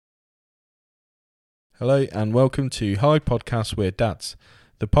Hello and welcome to Hi Podcast We're Dads,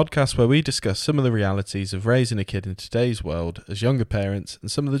 the podcast where we discuss some of the realities of raising a kid in today's world as younger parents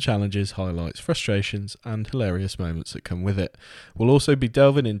and some of the challenges, highlights, frustrations and hilarious moments that come with it. We'll also be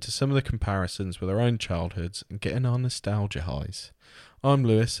delving into some of the comparisons with our own childhoods and getting our nostalgia highs. I'm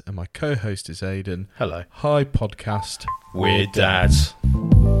Lewis and my co-host is Aidan. Hello. Hi Podcast We're Dads.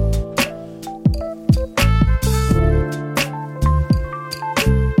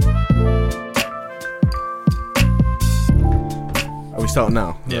 Are we starting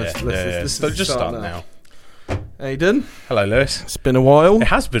now? Let's just start now. Aidan. Hello, Lewis. It's been a while. It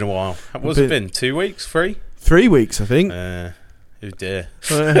has been a while. What's it been? 2 weeks? 3? 3 weeks, I think. Oh dear.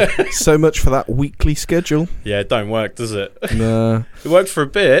 So much for that weekly schedule. Yeah, it don't work, does it? No. It worked for a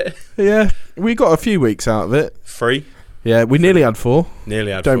bit. Yeah, we got a few weeks out of it. 3? Yeah, we nearly had 4.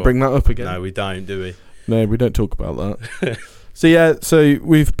 Nearly had 4. Don't bring that up again. No, we don't, do we? No, we don't talk about that. So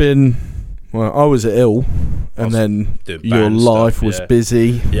we've been... Well, I was ill, and then your life was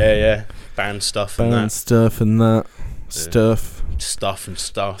busy. Yeah. Band stuff and that. Stuff and that. Stuff and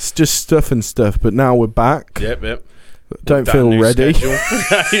stuff. It's just stuff and stuff, but now we're back. Yep. Don't feel ready.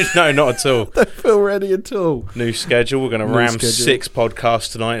 No, not at all. Don't feel ready at all. New schedule. We're going to ram 6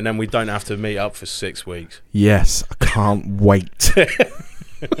 podcasts tonight, and then we don't have to meet up for 6 weeks. Yes, I can't wait.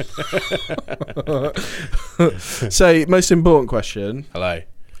 So, most important question. Hello.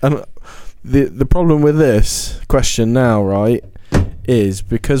 The problem with this question now, right, is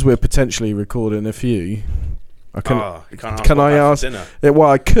because we're potentially recording a few. Can I ask? Well,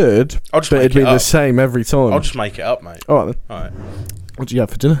 I could, but it'd be the same every time. I'll just make it up, mate. All right, then. All right. What did you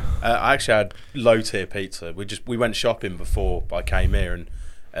have for dinner? I actually had low tier pizza. We went shopping before I came here, and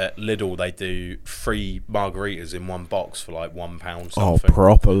at Lidl they do 3 margaritas in one box for like £1 something. Oh,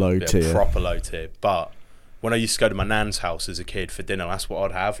 proper low tier. Proper low tier. But when I used to go to my nan's house as a kid for dinner, that's what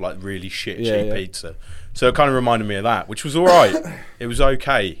I'd have, like really cheap pizza. So it kind of reminded me of that, which was all right. It was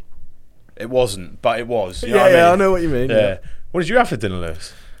okay. It wasn't, but it was. You know what I mean? I know what you mean. Yeah. What did you have for dinner,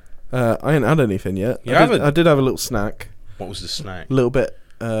 Lewis? I ain't had anything yet. I did have a little snack. What was the snack? A little bit.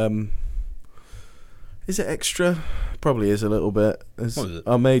 Is it extra? Probably is a little bit. What is it?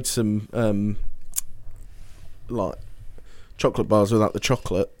 I made some like chocolate bars without the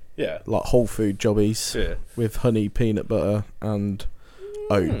chocolate. Yeah. Like whole food jobbies with honey, peanut butter and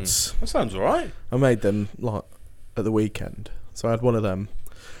oats. That sounds alright. I made them like at the weekend. So I had one of them.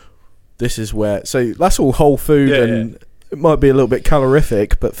 This is where... So that's all whole food and it might be a little bit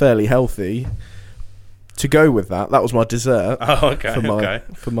calorific but fairly healthy. To go with that was my dessert. Oh, okay.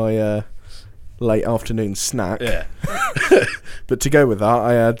 For my late afternoon snack. Yeah. But to go with that,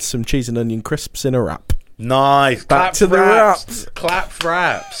 I had some cheese and onion crisps in a wrap. Nice. Back to the wraps. Clap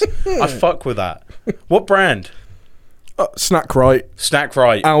wraps. I fuck with that. What brand? Snack Right.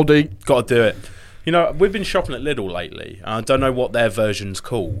 Aldi. Got to do it. You know, we've been shopping at Lidl lately. I don't know what their version's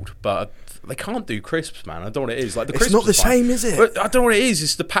called, but they can't do crisps, man. I don't know what it is. Like the crisps, it's not the same, is it? But I don't know what it is.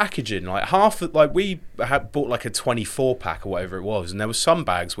 It's the packaging. Like we had bought like a 24 pack or whatever it was, and there were some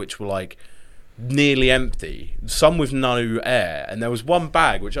bags which were like nearly empty, some with no air, and there was one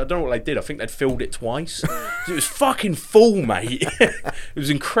bag which I don't know what they did. I think they'd filled it twice. It was fucking full, mate. It was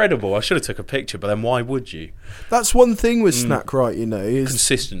incredible. I should have took a picture, but then why would you? That's one thing with Snack Right, you know, is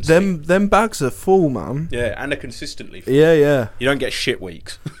consistency. Them bags are full, man. Yeah, and they're consistently full. Yeah. You don't get shit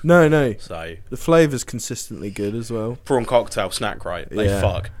weeks. No. So the flavour's consistently good as well. Prawn cocktail, Snack Right. They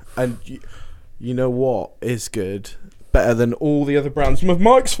fuck. And you know what is good? Better than all the other brands. My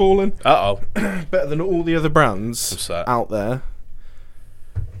mic's falling. Better than all the other brands out there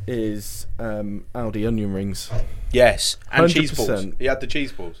is Aldi onion rings. Yes, and 100%. Cheese balls. You had the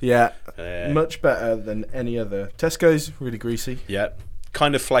cheese balls. Yeah, much better than any other. Tesco's really greasy. Yeah,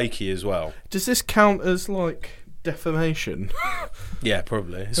 kind of flaky as well. Does this count as like defamation? Yeah,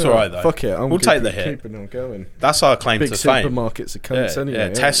 probably. It's all right though. Fuck it. We'll take the hit. Keeping on going. That's our claim to fame. Big supermarkets are cunts anyway. Yeah,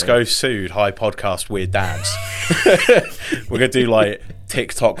 Tesco sued Hi Podcast We're Dads. We're going to do like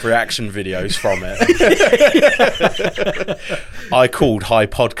TikTok reaction videos from it. I called Hi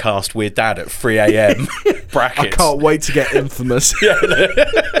Podcast We're Dad at 3 a.m. Brackets. I can't wait to get infamous. Yeah,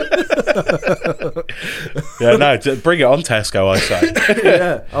 no, bring it on, Tesco, I say.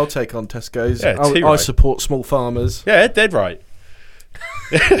 Yeah, I'll take on Tesco's. Yeah, I support small farmers. Yeah, dead right.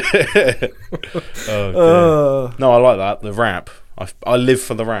 No, I like that. The wrap. I live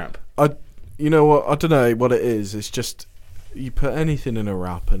for the wrap. You know what? I don't know what it is. It's just you put anything in a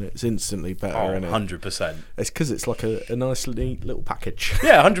wrap and it's instantly better. 100%. It's because it's like a nice little package.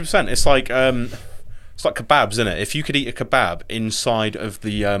 Yeah, 100%. It's like kebabs, isn't it? If you could eat a kebab inside of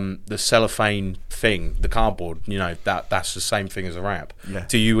the cellophane thing, the cardboard, you know, that's the same thing as a wrap. Yeah.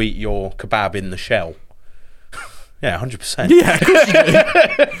 Do you eat your kebab in the shell? Yeah, 100%. Yeah, of course you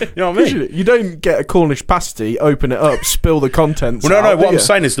do. You know what I mean? You don't get a Cornish pasty, open it up, spill the contents. Well, no. out, What do I'm you?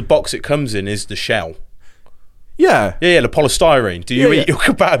 saying is the box it comes in is the shell. Yeah. Yeah, the polystyrene. Do you Yeah, eat your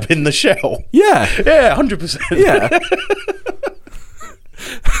kebab in the shell? Yeah. Yeah, 100%. Yeah.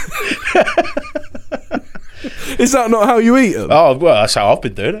 Is that not how you eat them? Oh, well, that's how I've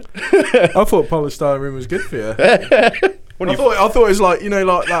been doing it. I thought polystyrene was good for you. What do I thought it was like, you know,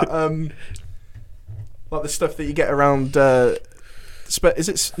 like that, like the stuff that you get around. Is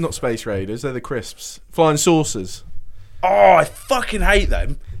it not Space Raiders? They're the crisps, flying saucers. Oh, I fucking hate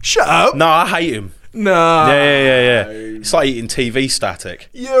them. Shut up! No, I hate them. No. Yeah. It's like eating TV static.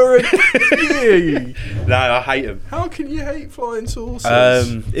 You're a No, I hate them. How can you hate flying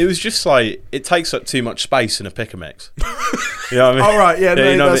saucers? It was just like it takes up too much space in a pick and mix. You know what I mean? All right, yeah,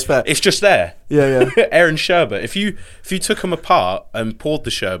 no, you know that's what I mean? fair. It's just there. Yeah. Air and sherbet. If you took them apart and poured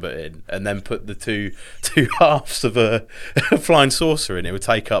the sherbet in, and then put the two halves of a flying saucer in, it would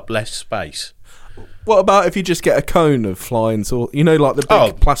take up less space. What about if you just get a cone of flying saucer? You know, like the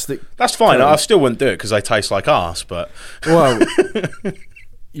big plastic. That's fine. cone? I still wouldn't do it because they taste like arse. But Well,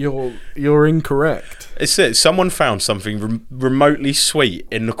 you're incorrect. it's it. Someone found something remotely sweet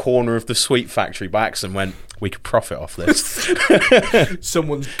in the corner of the sweet factory by accident. Went, we could profit off this.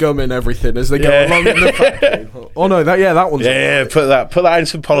 Someone's gumming everything as they go Yeah. along in the factory. Oh no, that one's Yeah, put that in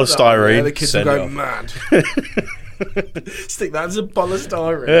some polystyrene. Yeah, the kids will send it go off. mad. Stick that in some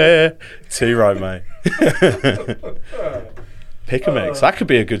polystyrene. Yeah. Too right, mate. Pick a mix. That could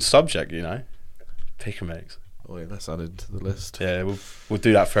be a good subject, you know. Pick a mix. Oh yeah, that's added to the list. Yeah, we'll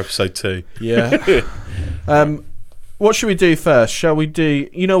do that for episode 2. Yeah. What should we do first? Shall we do?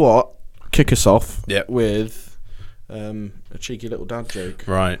 You know what? Kick us off. Yeah. With a cheeky little dad joke.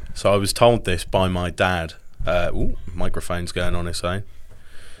 Right. So I was told this by my dad. Microphone's going on its own.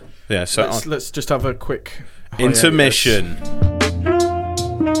 Yeah. So Let's just have a quick intermission.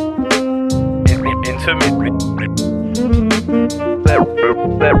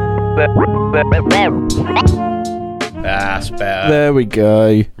 That's better. There we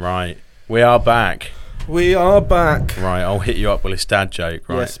go. Right. We are back. We are back. Right. I'll hit you up with this dad joke.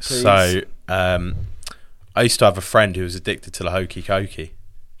 Right. Yes, please. So, I used to have a friend who was addicted to the hokey cokey,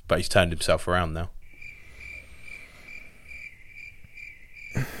 but he's turned himself around now.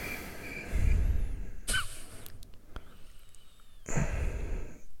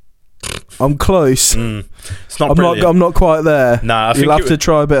 I'm close. It's not brilliant. I'm not quite there. Nah, I think You'll have to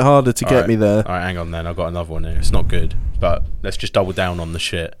try a bit harder to get me there. All right, hang on then. I've got another one here. It's not good, but let's just double down on the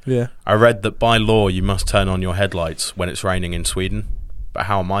shit. Yeah. I read that by law you must turn on your headlights when it's raining in Sweden. But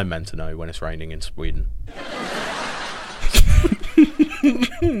how am I meant to know when it's raining in Sweden?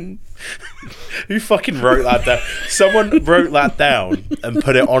 Who fucking wrote that down? Someone wrote that down and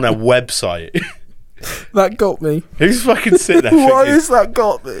put it on a website. That got me. Who's fucking sitting there Why thinking, has that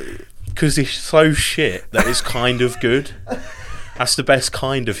got me? because it's so shit that it's kind of good. That's the best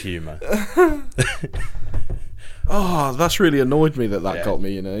kind of humour. Oh, that's really annoyed me that Yeah. got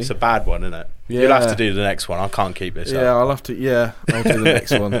me, you know. It's a bad one, isn't it? Yeah. You'll have to do the next one. I can't keep this Yeah, up. I'll have to. Yeah, I'll do the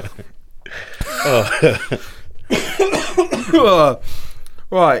next one.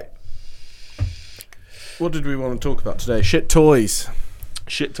 Right. What did we want to talk about today? Shit toys.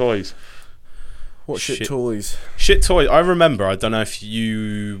 Shit toys. What shit Shit. toys? Shit toys. I remember. I don't know if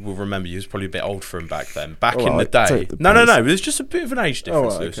you will remember. You was probably a bit old for him back then. Back in the Alright, day. take the No. piss. There's just a bit of an age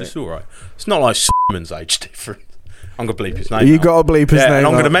difference. Alright, Lewis. okay. It's all right. It's not like Simon's age difference. I'm gonna bleep his name. You out. got to bleep his name and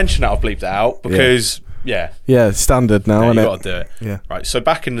I'm out. gonna mention that I've bleeped it out because Yeah, standard now, you isn't got it? to do it. Yeah. Right. So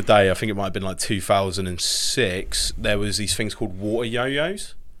back in the day, I think it might have been like 2006. There was these things called water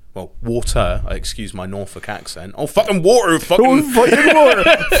yo-yos. Well, water. Excuse my Norfolk accent. Oh, fucking water! Fucking Oh, fucking water,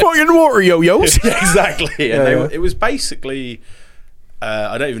 fucking water yo-yos. Yeah, exactly. And Yeah. it was basically,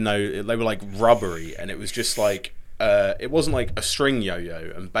 I don't even know, they were like rubbery, and it was just like, it wasn't like a string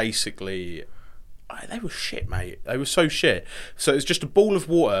yo-yo, and basically, they were shit, mate. They were so shit. So it was just a ball of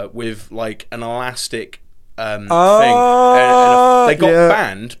water with like an elastic thing. And they got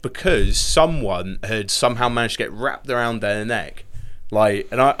banned because someone had somehow managed to get wrapped around their neck. Like,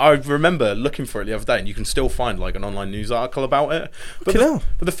 and I remember looking for it the other day, and you can still find like an online news article about it. But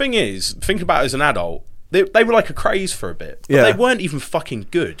the thing is, thinking about it as an adult, they were like a craze for a bit, but they weren't even fucking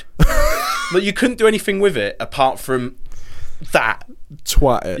good. Like, you couldn't do anything with it apart from that.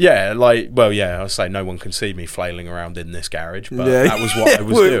 Twat it. Yeah, like, well, yeah, I say no one can see me flailing around in this garage, but that was what I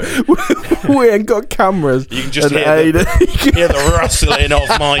was doing. We ain't got cameras. You can just hear the rustling of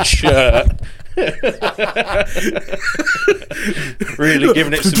my shirt. Really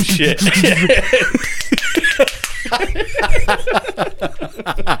giving it some shit.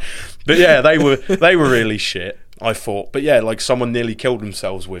 But yeah, they were really shit. I thought. But yeah, like someone nearly killed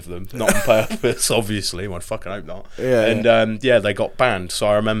themselves with them, not on purpose, obviously. Well, I fucking hope not. Yeah. And they got banned. So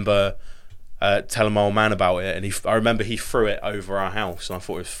I remember telling my old man about it, and I remember he threw it over our house, and I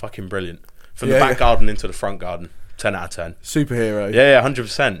thought it was fucking brilliant. From the back garden into the front garden. 10 out of 10. Superhero. Yeah,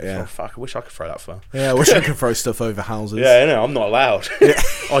 100%. Yeah. Oh, fuck, I wish I could throw that far. Yeah, I wish I could throw stuff over houses. Yeah, no, I'm not allowed.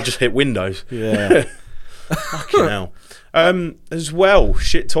 I just hit windows. Yeah. Fucking hell. As well,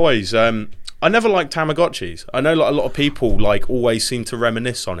 shit toys. I never liked Tamagotchis. I know like a lot of people like always seem to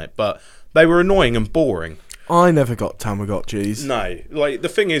reminisce on it, but they were annoying and boring. I never got Tamagotchis. No, like the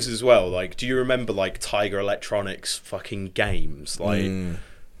thing is as well, like, do you remember like Tiger Electronics fucking games? Like,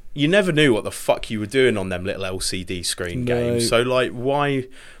 you never knew what the fuck you were doing on them little LCD screen games. So like, why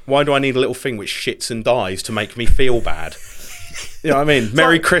do I need a little thing which shits and dies to make me feel bad? You know what I mean?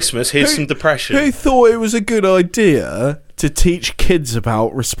 Merry Christmas, here's some depression. Who thought it was a good idea to teach kids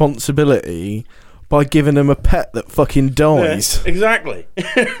about responsibility by giving them a pet that fucking dies? Yeah, exactly.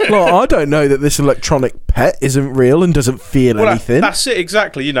 Like, I don't know that this electronic pet isn't real and doesn't feel anything. That's it,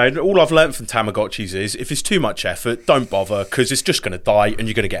 exactly. You know, all I've learnt from Tamagotchis is if it's too much effort, don't bother, because it's just going to die and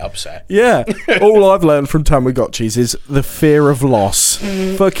you're going to get upset. Yeah. All I've learned from Tamagotchis is the fear of loss.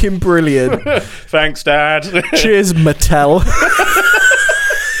 Fucking brilliant. Thanks, Dad. Cheers, Mattel.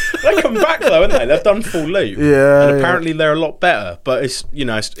 They come back though, haven't they? They've done full loop. Yeah. And apparently they're a lot better, but it's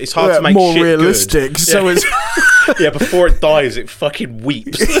it's hard to make more shit realistic. good. So it's Yeah, before it dies, it fucking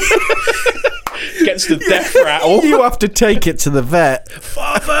weeps. Gets the death rattle. you have to take it to the vet,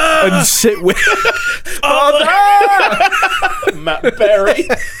 Father! and sit with Father! Matt Berry.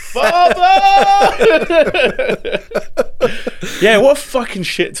 Father! Yeah, what a fucking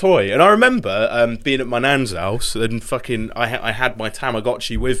shit toy. And I remember being at my nan's house and fucking I had my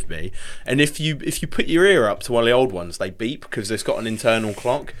Tamagotchi with me, and if you put your ear up to one of the old ones, they beep because it's got an internal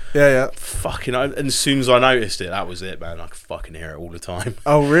clock. Yeah. Fucking, and as soon as I noticed it, that was it, man. I could fucking hear it all the time.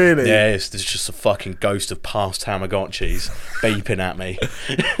 Oh, really? Yeah, there's just a fucking ghost of past Tamagotchis beeping at me.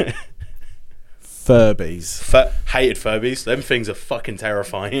 Furbies. Hated Furbies. Them things are fucking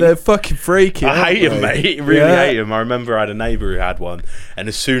terrifying. They're fucking freaky. I hate them, they? mate. Really hate them. I remember I had a neighbour who had one, and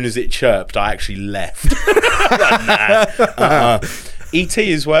as soon as it chirped, I actually left. Nah.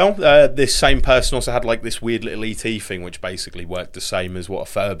 E.T. as well. This same person also had like this weird little E.T. thing, which basically worked the same as what a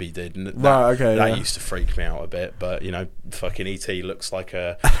Furby did, and that used to freak me out a bit. But you know, fucking E.T. looks like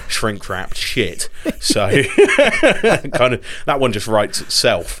a shrink wrapped shit, so kind of that one just writes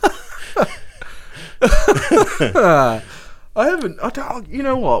itself. I don't. You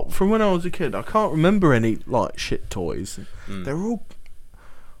know what? From when I was a kid, I can't remember any like shit toys. They're all.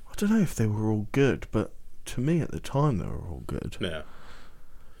 I don't know if they were all good, but to me at the time they were all good. Yeah.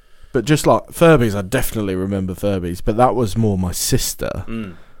 But just like Furbies, I definitely remember Furbies. But that was more my sister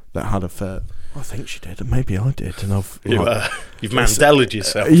that had a Furby. I think she did, and maybe I did, and I've you've Mandela'd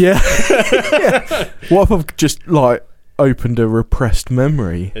yourself. Yeah. Yeah. What if I've just like opened a repressed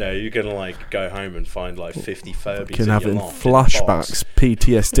memory? Yeah, you're gonna like go home and find like 50 Furbies. Can in have your in loft, flashbacks,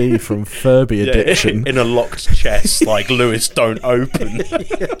 PTSD from Furby addiction. In a locked chest, like Lewis, don't open.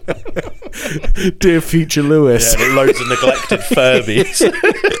 Dear future Lewis. Yeah, loads of neglected Furbies.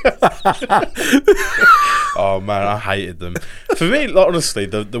 Oh man, I hated them. For me, like, honestly,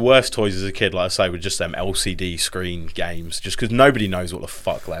 the worst toys as a kid, like I say, were just them LCD screen games, just because nobody knows what the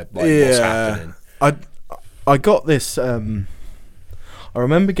fuck what's happening. I got this. I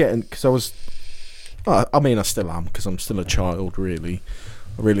remember getting, because I was. I mean, I still am, because I'm still a child. Really,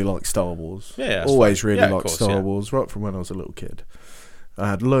 I really like Star Wars. Yeah, always really liked course, Star Wars right from when I was a little kid. I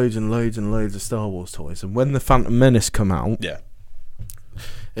had loads and loads and loads of Star Wars toys, and when the Phantom Menace come out,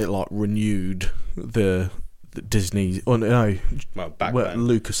 it like renewed the Disney. Oh no, back then.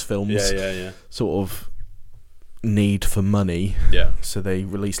 Lucasfilms. Sort of need for money. Yeah. So they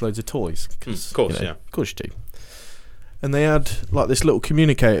released loads of toys. Of course, Of course you do. And they had like this little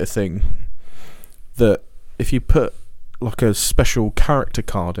communicator thing that if you put like a special character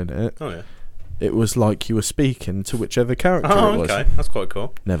card in it, it was like you were speaking to whichever character it was. Okay, that's quite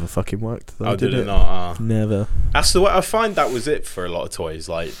cool. Never fucking worked though, did it not? Never. That's the way I find that was it for a lot of toys.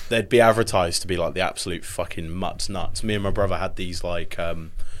 Like they'd be advertised to be like the absolute fucking nuts. Me and my brother had these like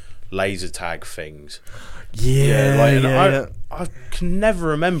laser tag things. I can never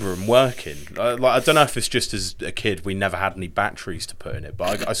remember them working. I don't know if it's just as a kid we never had any batteries to put in it,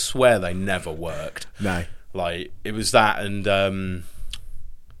 but I swear they never worked. No. Like it was that and no,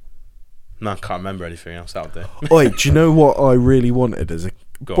 I can't remember anything else out there. Oi, do you know what I really wanted as a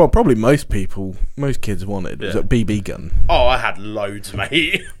probably most kids wanted was a BB gun. Oh, I had loads,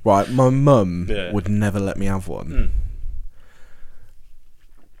 mate. Right, my mum would never let me have one.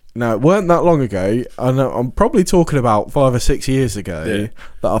 No, it weren't that long ago. I'm probably talking about 5 or 6 years ago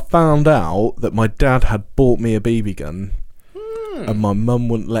that I found out that my dad had bought me a BB gun, and my mum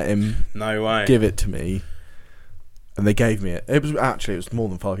wouldn't let him. No way. Give it to me, and they gave me it. It was more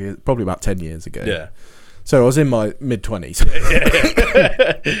than 5 years, probably about 10 years ago. Yeah. So I was in my mid-20s,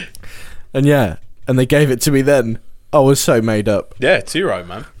 and they gave it to me then. I was so made up. Yeah, too right,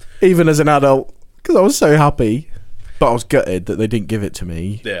 man. Even as an adult, because I was so happy. But I was gutted that they didn't give it to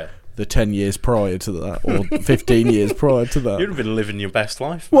me. Yeah. The 10 years prior to that, or 15 years prior to that. You'd have been living your best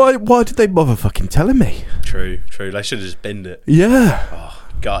life. Man. Why did they bother fucking telling me? True. They should have just binned it. Yeah. Oh,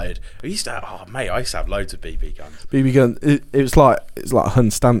 gutted. I used to have loads of BB guns. BB gun. It was like a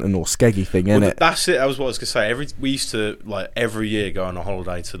Hun Stanton or Skeggy thing, innit? That's it. That was what I was gonna say. We used to every year go on a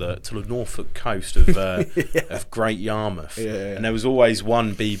holiday to the Norfolk coast of of Great Yarmouth, and there was always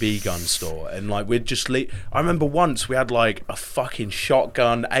one BB gun store, and we'd just leave. I remember once we had a fucking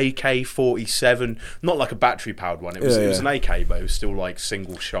shotgun, AK-47, not like a battery powered one. It was an AK, but it was still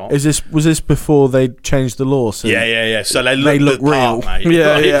single shot. Was this before they changed the law? So yeah. So they look real, mate.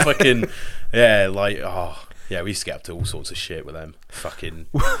 Yeah. Fucking yeah. Yeah, we used to get up to all sorts of shit with them. Fucking.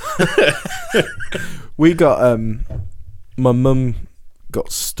 We got my mum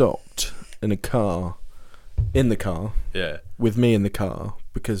got stopped in the car, Yeah. with me in the car,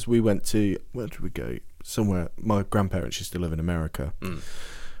 because we went to, where did we go? Somewhere. My grandparents used to live in America,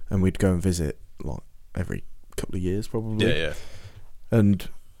 and we'd go and visit every couple of years probably. Yeah. And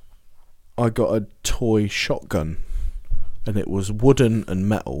I got a toy shotgun. And it was wooden and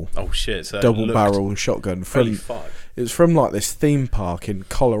metal. Oh shit! So double barrel shotgun from. It was from this theme park in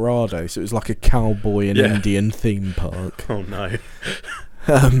Colorado. So it was like a cowboy and Indian theme park. Oh no!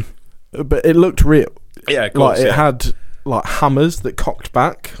 But it looked real. Yeah, of course. It had hammers that cocked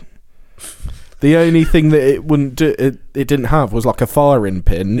back. The only thing that it wouldn't do, it didn't have, was a firing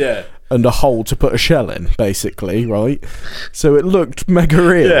pin. Yeah. And a hole to put a shell in, basically, right? So it looked mega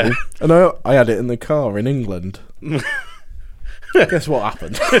real. Yeah. And I had it in the car in England. Guess what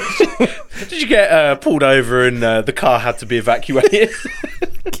happened? Did you get pulled over and the car had to be evacuated?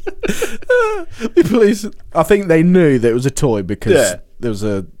 The police, I think they knew that it was a toy because there was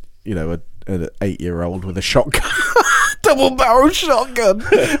an 8-year-old with a shotgun. Double barrel shotgun.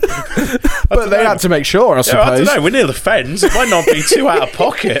 But they had to make sure, I suppose. I don't know, we're near the fence. It might not be too out of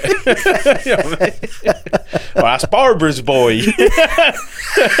pocket. You know what I mean? Well, that's Barbara's boy.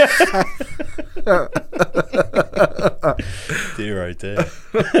 Dear oh dear.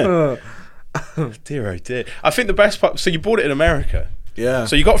 Dear oh dear. I think the best part, so you bought it in America. Yeah.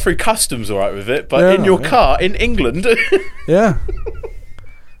 So you got through customs all right with it, but in your car in England. Yeah.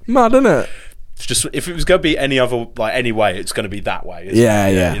 Mad, isn't it? It's just, if it was going to be any other, any way, it's going to be that way.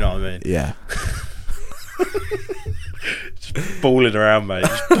 Yeah. You know what I mean? Yeah. Just balling around, mate.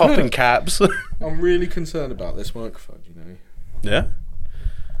 Just popping caps. I'm really concerned about this microphone, you know. Yeah?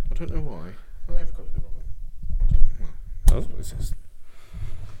 I don't know why. I've got it wrong. What is this?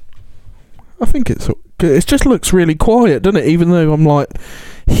 I think it just looks really quiet, doesn't it? Even though I'm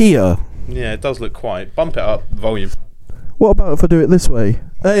here. Yeah, it does look quiet. Bump it up, volume. What about if I do it this way?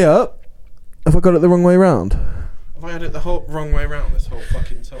 Hey up. Have I got it the wrong way round? Have I had it the whole wrong way round this whole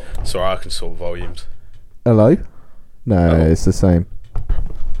fucking time? It's alright, I can sort volumes. Hello? No, it's the same.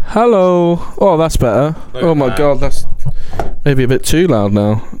 Hello. Oh, that's better. Oh my god, that's maybe a bit too loud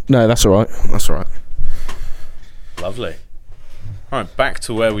now. No, that's alright. That's alright. Lovely. Alright, back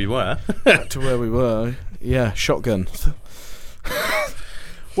to where we were. Back to where we were. Yeah, shotgun.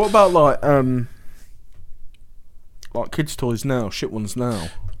 What about kids' toys now? Shit ones now.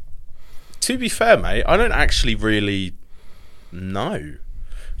 To be fair, mate, I don't actually really know.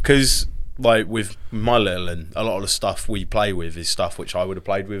 Because, with my little and a lot of the stuff we play with is stuff which I would have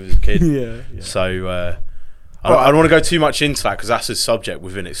played with as a kid. Yeah. So, I don't want to go too much into that because that's a subject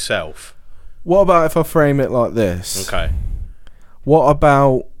within itself. What about if I frame it like this? Okay. What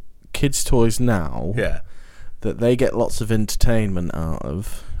about kids' toys now? Yeah. That they get lots of entertainment out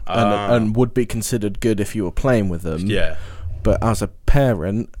of and would be considered good if you were playing with them. Yeah. But as a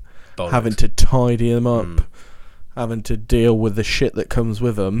parent, Bollocks. Having to tidy them up, having to deal with the shit that comes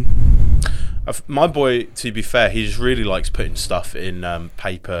with them. My boy, to be fair, he just really likes putting stuff in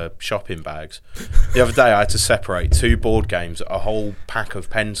paper shopping bags. The other day I had to separate 2 board games, a whole pack of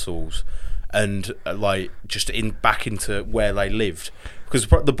pencils, and just back into where they lived. Because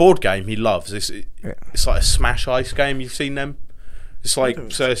the board game he loves, it's like a Smash Ice game. You've seen them? It's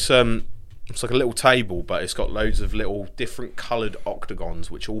it's like a little table, but it's got loads of little different coloured octagons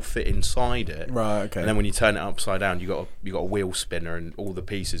which all fit inside it. Right. Okay. And then when you turn it upside down, you got a wheel spinner, and all the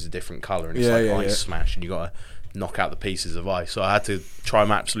pieces are different colour, and it's Ice Smash, and you got to knock out the pieces of ice. So I had to try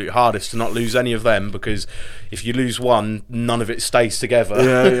my absolute hardest to not lose any of them, because if you lose one, none of it stays together.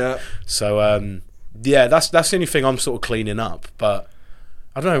 Yeah. So that's the only thing I'm sort of cleaning up. But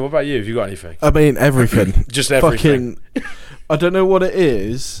I don't know. What about you? Have you got anything? I mean, everything. Just everything. I don't know what it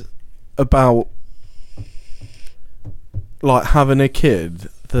is about, like, having a kid,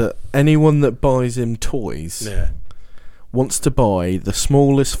 that anyone that buys him toys wants to buy the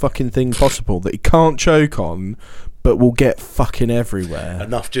smallest fucking thing possible that he can't choke on, but will get fucking everywhere.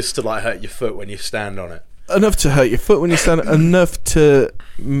 Enough just to like hurt your foot when you stand on it. Enough to hurt your foot when you stand. Enough to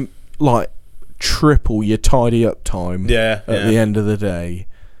like triple your tidy up time. At the end of the day,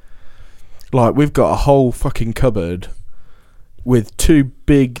 like, we've got a whole fucking cupboard with 2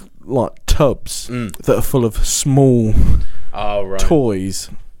 big like tubs that are full of small toys.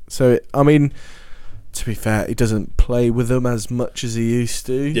 So I mean, to be fair, he doesn't play with them as much as he used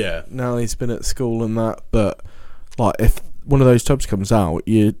to. Yeah. Now he's been at school and that, but like, if one of those tubs comes out,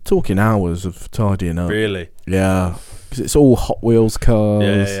 you're talking hours of tidying up. Really? Yeah. Because it's all Hot Wheels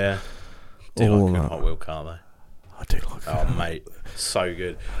cars. Yeah. I do like a Hot Wheel car though. I do like that. Oh mate, so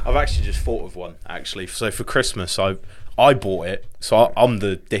good. I've actually just thought of one actually. So for Christmas, I bought it. So I'm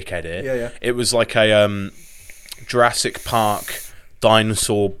the dickhead here. Yeah. It was like a Jurassic Park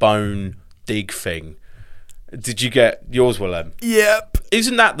dinosaur bone dig thing. Did you get yours, Willem? Yep.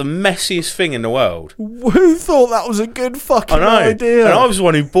 Isn't that the messiest thing in the world? Who thought that was a good fucking idea? And I was the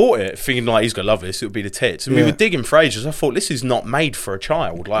one who bought it, thinking like, he's gonna love this. It'll be the tits. And we were digging for ages. I thought, this is not made for a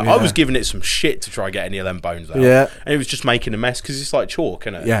child. Like, I was giving it some shit to try and get any of them bones out. Yeah. And it was just making a mess, because it's like chalk,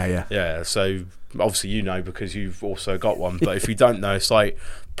 isn't it? Yeah. Yeah. So obviously you know, because you've also got one. But if you don't know, it's like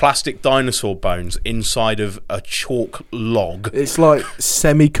plastic dinosaur bones inside of a chalk log. It's like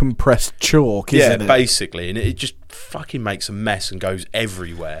semi-compressed chalk, isn't it? Yeah, basically, and it just fucking makes a mess and goes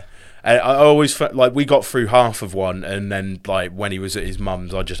everywhere. And I always felt like we got through half of one, and then like when he was at his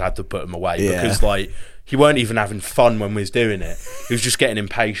mum's, I just had to put him away because like he weren't even having fun when we was doing it. He was just getting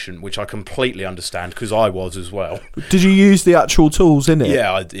impatient, which I completely understand, because I was as well. Did you use the actual tools in it?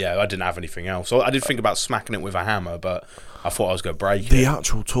 Yeah, I didn't have anything else. I did think about smacking it with a hammer, but I thought I was going to break it. The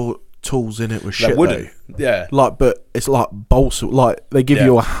actual tools in it were shit, wouldn't. though. Yeah. Like, but it's like balsa. Like, they give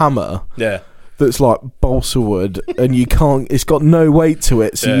you a hammer. Yeah. That's like balsa wood, and you can't. It's got no weight to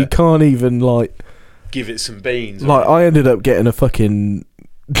it, so you can't even like give it some beans. Like, I ended up getting a fucking.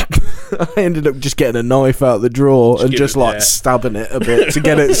 I ended up just getting a knife out the drawer and just stabbing it a bit to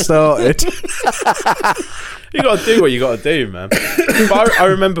get it started. You got to do what you got to do, man. But I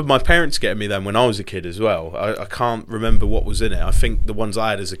remember my parents getting me them when I was a kid as well. I can't remember what was in it. I think the ones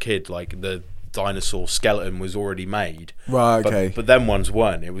I had as a kid, like the dinosaur skeleton, was already made. Right, okay. But them ones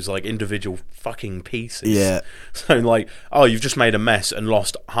weren't. It was like individual fucking pieces. Yeah. So like, oh, you've just made a mess and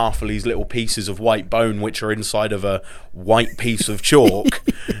lost half of these little pieces of white bone which are inside of a white piece of chalk.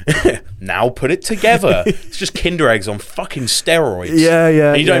 Now put it together. It's just Kinder Eggs on fucking steroids.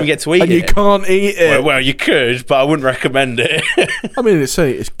 Yeah. And you don't even get to eat it. And you can't eat it. Well, you could, but I wouldn't recommend it. I mean,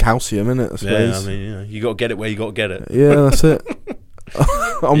 it's calcium, isn't it, I suppose? Yeah, I mean, you got to get it where you got to get it. Yeah, that's it.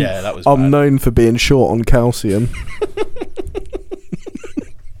 That was bad. I'm known for being short on calcium.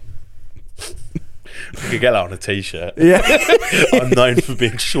 You could get that on a t-shirt. Yeah. I'm known for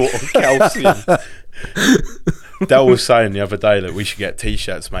being short on calcium. Del was saying the other day that we should get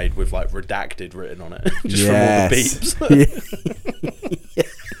t-shirts made with like redacted written on it, just from all the beeps.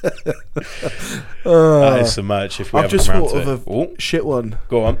 That is some merch if we I've ever just come around thought to of it. a shit one.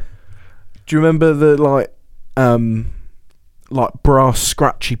 Go on. Do you remember the like brass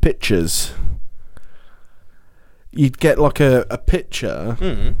scratchy pictures? You'd get like a picture,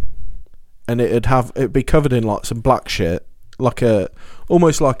 and it'd be covered in like some black shit,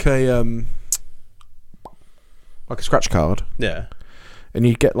 almost like a scratch card. Yeah. And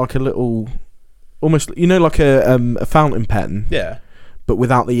you'd get like a little, almost like a fountain pen. Yeah. But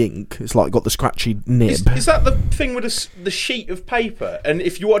without the ink. It's like got the scratchy nib. Is that the thing with the sheet of paper? And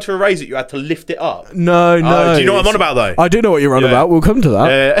if you wanted to erase it, you had to lift it up? No. Do you know what I'm on about, though? I do know what you're on about. We'll come to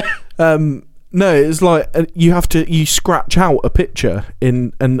that. No, it's like you scratch out a picture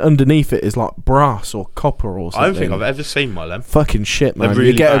and underneath it is like brass or copper or something. I don't think I've ever seen one of them. Fucking shit, man.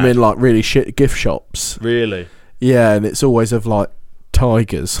 Really you get bad. them in like really shit gift shops. Really? Yeah, and it's always of like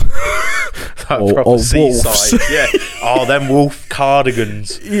tigers. Proper seaside. Yeah. Oh, them wolf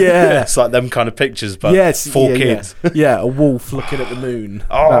cardigans. Yeah. It's like them kind of pictures, but for kids. Yeah, a wolf looking at the moon.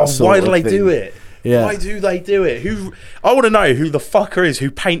 Oh, why do they do it? Yeah. Why do they do it? I want to know who the fucker is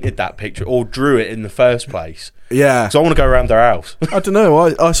who painted that picture or drew it in the first place. Yeah. So I want to go around their house. I don't know.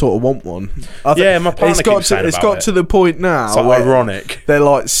 I sort of want one. My partner keeps saying it's got to the point now. It's like ironic. They're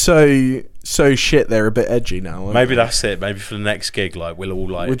like so so shit they're a bit edgy now. Maybe that's it. Maybe for the next gig, like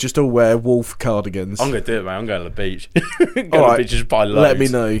we'll just all wear wolf cardigans. I'm gonna do it, man. I'm going to the beach. Go to the beach, just buy loads. Let me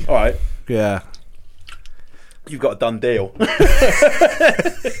know. All right. Yeah. You've got a done deal.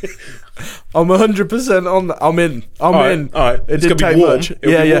 I'm 100% on that. I'm in. I'm in. All right. It It's didn't gonna take be warm. much.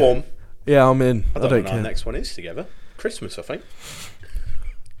 It'll be warm. Yeah, I'm in. I don't know when care. our next one is together. Christmas, I think.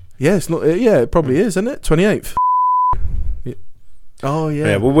 Yeah, it's not. Yeah, it probably is, isn't it? 28th. Yeah. Oh yeah.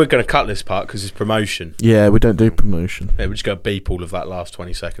 Yeah. Well, we're going to cut this part because it's promotion. Yeah, we don't do promotion. Yeah, we're just going to beep all of that last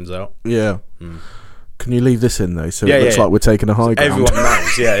 20 seconds out. Yeah. Can you leave this in though? So Yeah, it looks yeah. like we're taking a high ground. Everyone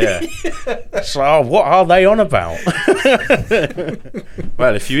knows. Yeah. It's like, oh, what are they on about?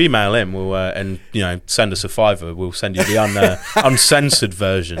 Well, if you email him, we'll and send us a $5, we'll send you the uncensored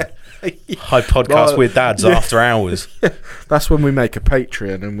version. High podcast with dads after hours. That's when we make a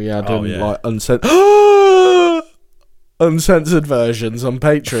Patreon and we add in like uncensored versions on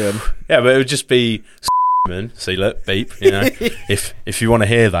Patreon. Yeah, but it would just be see, look, beep. If you want to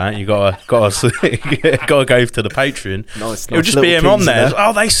hear that, you gotta go to the Patreon. Nice. It would just be him on there.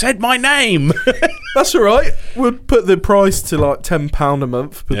 Oh, they said my name. That's all right. We'll put the price to like £10 a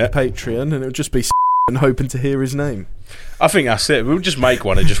month for the Patreon, and it'll just be and hoping to hear his name. I think that's it. We'll just make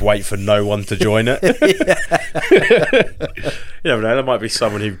one and just wait for no one to join it. You never know. There might be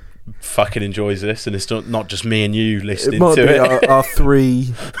someone who fucking enjoys this, and it's not just me and you listening to it. It might be our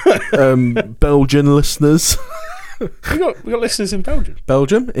 3 Belgian listeners. We got listeners in Belgium.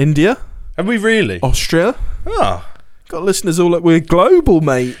 Belgium, India. Have we really? Austria. Oh. Got listeners all we're global,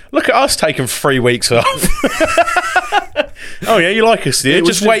 mate. Look at us taking 3 weeks off. Oh yeah, you like us, do you?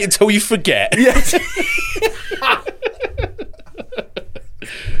 Just wait until you forget. Yeah.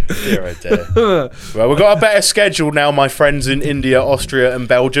 Dear, oh dear. Well, we've got a better schedule now, my friends in India, Austria and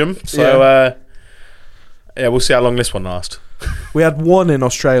Belgium. So we'll see how long this one lasts. We had one in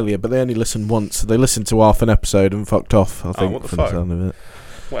Australia, but they only listened once. So they listened to half an episode and fucked off, I think. What the from fuck? the sound of it.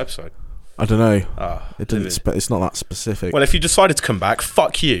 What episode? I don't know. It didn't. It's not that specific. Well, if you decided to come back,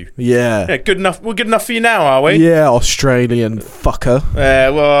 fuck you. Yeah. Good enough. We're good enough for you now, are we? Yeah, Australian fucker.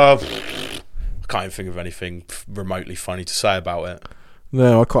 Well, I can't even think of anything remotely funny to say about it.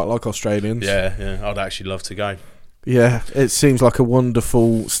 No, I quite like Australians. Yeah. I'd actually love to go. Yeah, it seems like a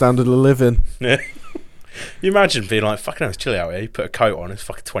wonderful standard of living. Yeah. You imagine being like, fucking hell, it's chilly out here. You put a coat on, it's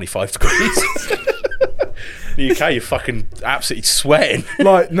fucking 25 degrees. In the UK, you're fucking absolutely sweating.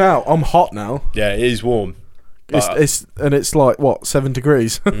 Like now, I'm hot now. Yeah, it is warm. It's like what, 7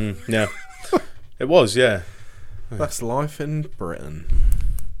 degrees? Yeah, it was. Yeah, that's life in Britain.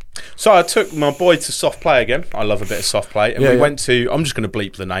 So I took my boy to soft play again. I love a bit of soft play, and we went to. I'm just going to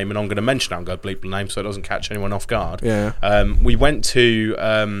bleep the name, and I'm going to mention it. I'm going to bleep the name so it doesn't catch anyone off guard. Yeah. We went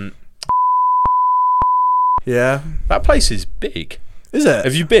to. Yeah. That place is big. Is it?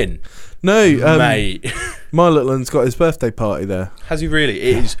 Have you been? No, mate. My little one's got his birthday party there. Has he really?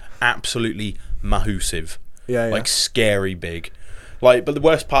 It is absolutely massive. Yeah. Like scary big. Like, but the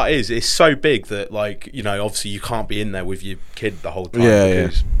worst part is it's so big that, like, obviously you can't be in there with your kid the whole time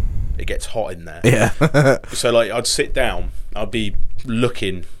because it gets hot in there. Yeah. So like I'd sit down, I'd be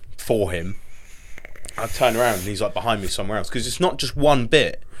looking for him. I'd turn around and he's like behind me somewhere else because it's not just one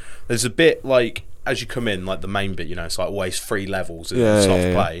bit. There's a bit like as you come in, like the main bit, it's like always 3 levels in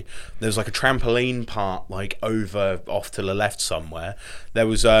soft play. There's like a trampoline part like over off to the left somewhere. There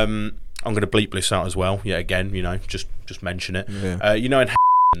was I'm going to bleep this out as well. Yeah, again, just mention it. Yeah. In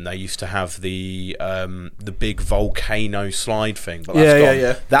they used to have the big volcano slide thing, but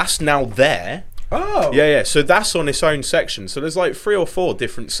that's now there. Oh. Yeah. So that's on its own section. So there's like 3 or 4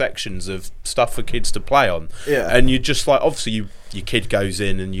 different sections of stuff for kids to play on. Yeah. And you just like, obviously your kid goes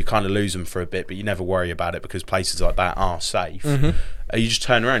in and you kind of lose them for a bit, but you never worry about it because places like that are safe. Mm-hmm. You just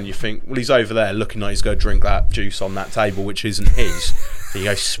turn around and you think, well, he's over there looking like he's going to drink that juice on that table, which isn't his. So you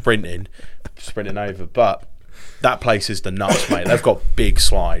go sprinting over. But that place is the nuts, mate. They've got big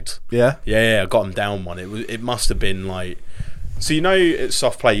slides. Yeah? Yeah, I got them down one. It must have been like... So at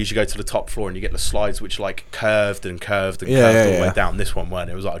soft play, you usually go to the top floor and you get the slides which like curved and curved all the way down. This one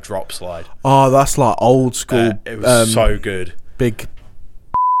weren't. It was like a drop slide. Oh, that's like old school. It was so good. Big.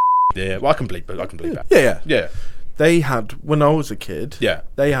 Yeah, well, I can bleep that. Yeah. They had, when I was a kid,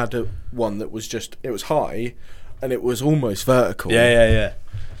 they had one that was it was high and it was almost vertical. Yeah.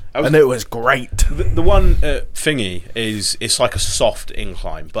 And it was great. The one thingy it's like a soft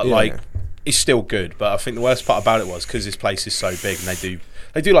incline, but like it's still good. But I think the worst part about it was because this place is so big and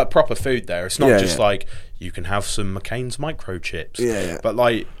they do like proper food there. It's not just like you can have some McCain's microchips. Yeah. But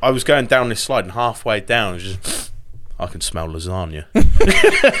like I was going down this slide and halfway down, I was just I can smell lasagna.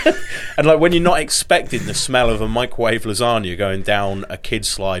 And like when you're not expecting the smell of a microwave lasagna going down a kid's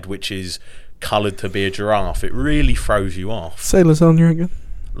slide which is coloured to be a giraffe, it really throws you off. Say lasagna again.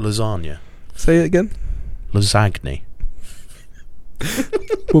 Lasagna. Say it again. Lasagna.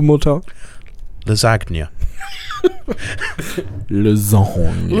 One more time. Lasagna.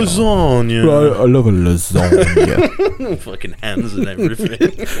 Lasagna. Right, I love a lasagna. Fucking hands and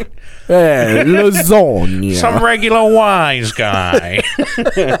everything. Hey, lasagna. Some regular wise guy.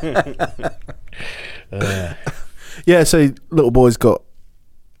 Yeah, so little boy's got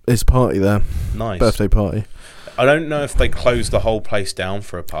his party there. Nice. Birthday party. I don't know if they closed the whole place down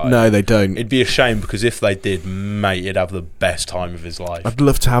for a party. No, they don't. It'd be a shame because if they did, mate, he'd have the best time of his life. I'd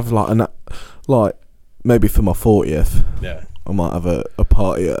love to have like maybe for my 40th. Yeah. I might have a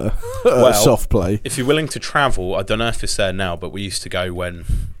party at a soft play. If you're willing to travel, I don't know if it's there now, but we used to go when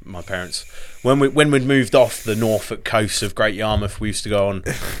my parents, when we'd moved off the Norfolk coast of Great Yarmouth, we used to go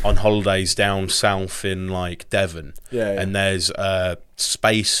on holidays down south in like Devon. Yeah. And there's a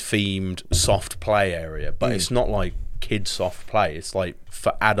space-themed soft play area, but it's not like kids soft play. It's like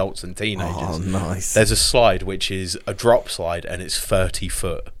for adults and teenagers. Oh, nice. There's a slide which is a drop slide and it's 30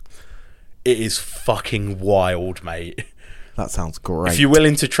 foot. It is fucking wild, mate. That sounds great. If you're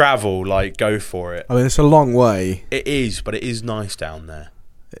willing to travel, like, go for it. I mean, it's a long way. It is, but it is nice down there.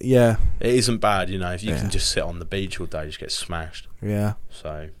 Yeah. It isn't bad, you know. If you can just sit on the beach all day, just get smashed. Yeah.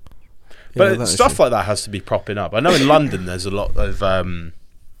 So, but stuff like that has to be propping up. I know in London there's a lot of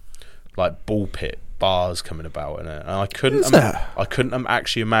like ball pit bars coming about in it, and I couldn't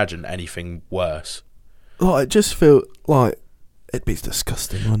actually imagine anything worse. Like, it just feel like it'd be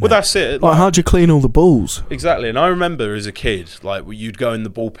disgusting, wouldn't Well, it? that's it. Like, how'd you clean all the balls? Exactly, and I remember as a kid, like, you'd go in the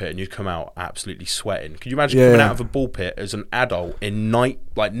ball pit and you'd come out absolutely sweating. Could you imagine coming out of a ball pit as an adult in night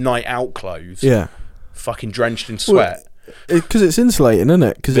out clothes? Yeah. Fucking drenched in sweat. Because it's insulating, isn't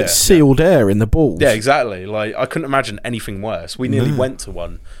it? Because it's sealed air in the balls. Yeah, exactly. Like, I couldn't imagine anything worse. We nearly went to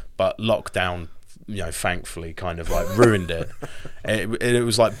one, but lockdown, you know, thankfully kind of like ruined it. It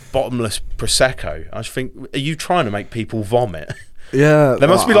was like bottomless Prosecco. I just think, are you trying to make people vomit? Yeah. There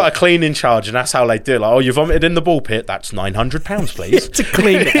must be like a cleaning charge, and that's how they do it. Like, oh, you vomited in the ball pit, that's £900, please. To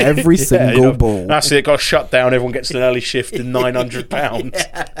clean every single ball. That's it, got shut down, everyone gets an early shift and £900.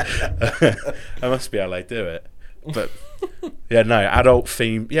 That must be how they do it. But yeah, no, adult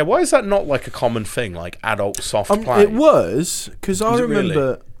theme. Yeah, why is that not like a common thing, like adult soft play? It was, because I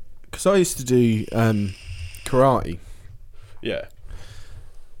remember, because I used to do karate. Yeah.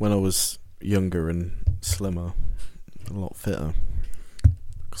 When I was younger and slimmer, a lot fitter.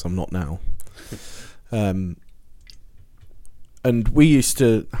 Because I'm not now. And we used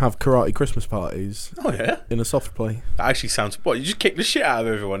to have karate Christmas parties. Oh yeah, in a soft play. That actually sounds. What, you just kick the shit out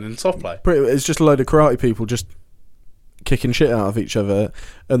of everyone in soft play? It's just a load of karate people just kicking shit out of each other,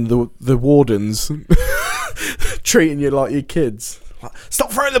 and the wardens treating you like your kids. Like,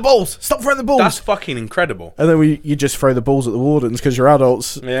 stop throwing the balls! Stop throwing the balls! That's fucking incredible. And then you just throw the balls at the wardens because you're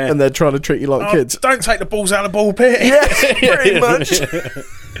adults, and they're trying to treat you like kids. Don't take the balls out of the ball pit. Yeah, pretty much.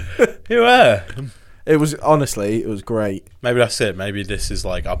 You were. It was, honestly, it was great. Maybe that's it. Maybe this is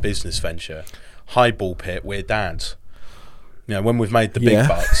like our business venture. High ball pit, we're dads. You know, when we've made the big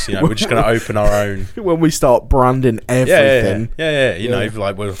bucks, you know, we're just going to open our own. When we start branding everything. Yeah. You know,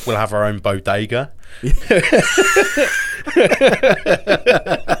 like we'll have our own bodega.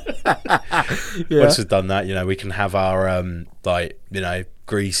 Once we've done that, you know, we can have our like, you know,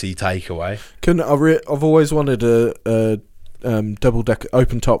 greasy takeaway. I've always wanted a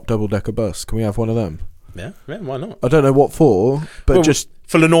open top double decker bus. Can we have one of them? Yeah, why not? I don't know what for, but just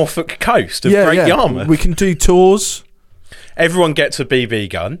for the Norfolk coast of Great Yarmouth. We can do tours. Everyone gets a BB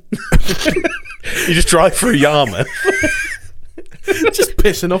gun. You just drive through Yarmouth. Just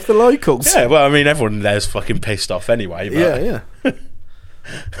pissing off the locals. Yeah, well, I mean, everyone there's fucking pissed off anyway. But Yeah.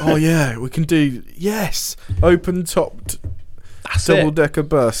 Oh yeah, we can do open topped double decker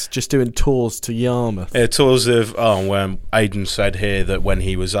bus, just doing tours to Yarmouth. Yeah, tours of when Aidan said here that when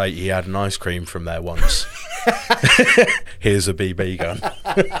he was 8 he had an ice cream from there once. Here's a BB gun.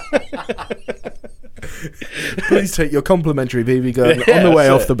 Please take your complimentary BB gun on the way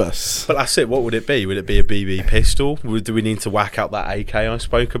off the bus. But that's it. What would it be? Would it be a BB pistol? Do we need to whack out that AK I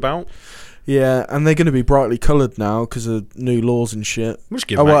spoke about? Yeah, and they're going to be brightly coloured now because of new laws and shit. Which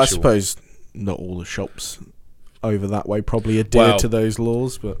give I suppose not all the shops over that way probably adhere to those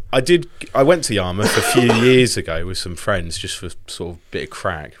laws. But I went to Yarmouth a few years ago with some friends just for sort of a bit of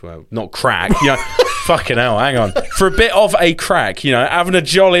crack. Well, not crack, fucking hell, hang on. For a bit of a crack, having a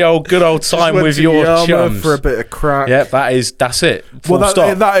jolly old good old time with your chums. For a bit of crack. Yeah, that's it. Full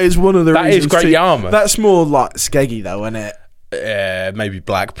stop. That is one of the reasons. That is great Yarmouth. That's more like Skeggy though, isn't it? Yeah, maybe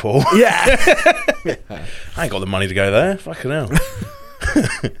Blackpool. Yeah. I ain't got the money to go there. Fucking hell.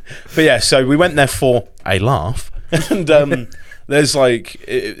 But yeah, so we went there for a laugh. And there's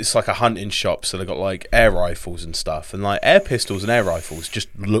it's like a hunting shop, so they've got like air rifles and stuff. And like air pistols and air rifles just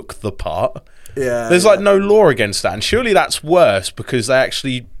look the part. Yeah. There's like no law against that. And surely that's worse because they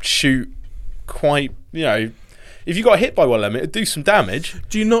actually shoot quite, if you got hit by one of them, it'd do some damage.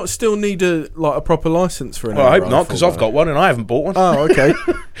 Do you not still need a proper license for an air I hope rifle, not, because I've got one and I haven't bought one. Oh, okay.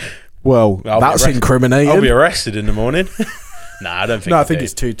 Well, that's incriminating. I'll be arrested in the morning. Nah, I don't think. No, I think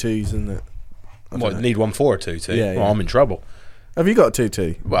it's 2.2s, isn't it? What, need one for a 2.2? Yeah, Well, I'm in trouble. Have you got a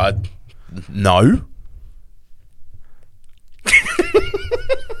 2.2? Well, no.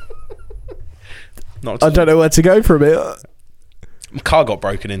 I don't know where to go from it. My car got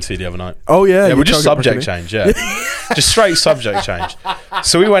broken into the other night. Oh yeah, yeah. We're just subject change. Yeah, just straight subject change.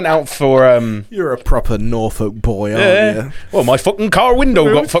 So we went out for. You're a proper Norfolk boy, aren't you? Well, my fucking car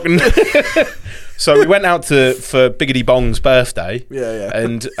window got fucking. So we went out for Biggity Bong's birthday. Yeah.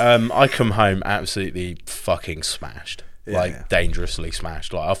 And I come home absolutely fucking smashed, dangerously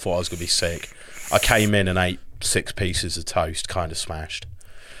smashed. Like I thought I was gonna be sick. I came in and ate 6 pieces of toast, kind of smashed,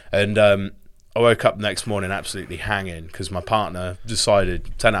 and I woke up the next morning absolutely hanging because my partner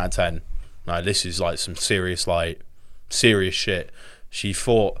decided 10 out of 10. No, this is like some serious shit. She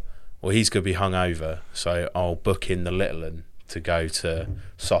thought, well, he's going to be hungover, so I'll book in the little one to go to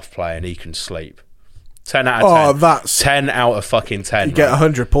soft play and he can sleep. 10 out of 10. Oh, that's 10 out of fucking 10. You get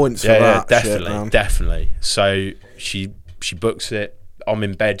 100 points for that. Yeah, definitely. So she books it. I'm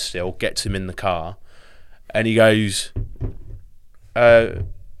in bed still. Gets him in the car, and he goes,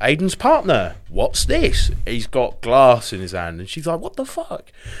 Aiden's partner, what's this? He's got glass in his hand, and she's like, what the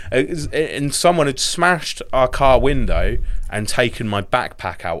fuck? And someone had smashed our car window and taken my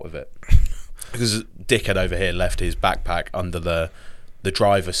backpack out of it because dickhead over here left his backpack under the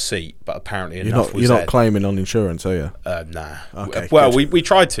driver's seat, but apparently you're not claiming on insurance, are you? Nah. Okay, well, we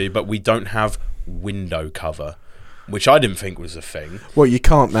tried to, but we don't have window cover, which I didn't think was a thing. Well, you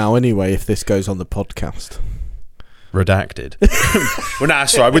can't now anyway if this goes on the podcast. Redacted. Well, no,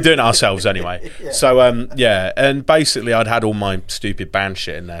 that's right. We're doing it ourselves anyway. Yeah. So, and basically I'd had all my stupid band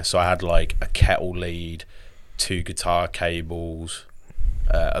shit in there. So I had like a kettle lead, 2 guitar cables,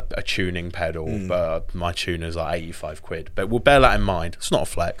 a tuning pedal, but my tuner's like 85 quid. But we'll bear that in mind. It's not a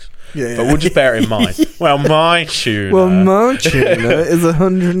flex, but we'll just bear it in mind. Well, my tuner is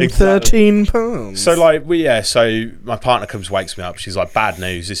 113 pounds. So so my partner comes, wakes me up. She's like, bad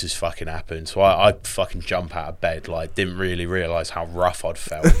news, this has fucking happened. So I fucking jump out of bed, like didn't really realise how rough I'd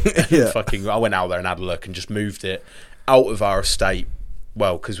felt. I went out there and had a look and just moved it out of our estate.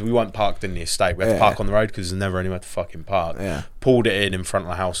 Well, because we weren't parked in the estate. We had to park on the road because there's never anywhere to fucking park. Yeah. Pulled it in front of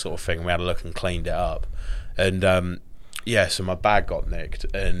the house sort of thing. And we had a look and cleaned it up. And, so my bag got nicked.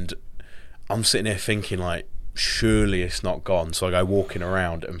 And I'm sitting here thinking, like, surely it's not gone. So I go walking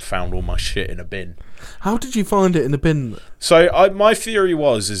around and found all my shit in a bin. How did you find it in the bin? So my theory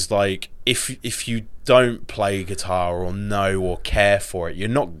is like, if you don't play guitar or know or care for it, you're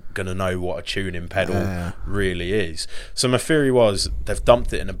not going to know what a tuning pedal really is. So my theory was they've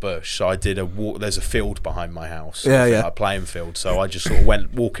dumped it in a bush. So I did a walk. There's a field behind my house, a playing field. So I just sort of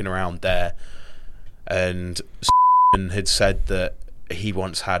went walking around there, and had said that he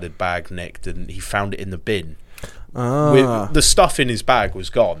once had a bag nicked and he found it in the bin. The stuff in his bag was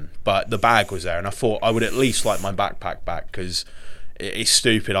gone, but the bag was there, and I thought I would at least like my backpack back because it's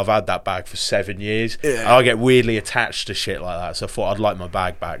stupid. I've had that bag for 7 years. Yeah. I get weirdly attached to shit like that, so I thought I'd like my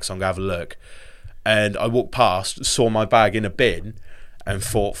bag back, so I'm going to have a look. And I walked past, saw my bag in a bin, and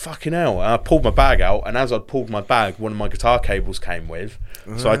thought, fucking hell. And I pulled my bag out, and as I pulled my bag, one of my guitar cables came with.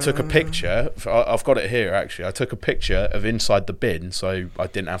 So I took a picture. I've got it here, actually. I took a picture of inside the bin, so I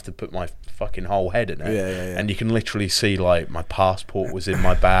didn't have to put my fucking whole head in it. Yeah. And you can literally see, like, my passport was in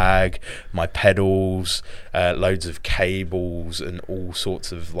my bag, my pedals, loads of cables, and all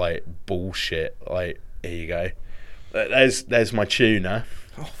sorts of, like, bullshit. Like, here you go. There's my tuner.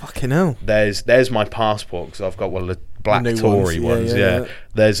 Oh, fucking hell. There's my passport, because I've got one of the black Tory ones. Yeah.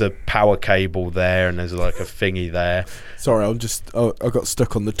 There's a power cable there, and there's like a thingy there. Sorry, I got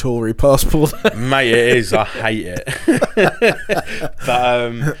stuck on the Tory passport. Mate, it is. I hate it.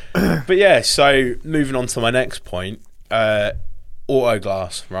 But yeah, so moving on to my next point, auto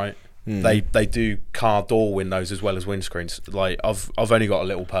glass, right? They do car door windows as well as windscreens. Like I've only got a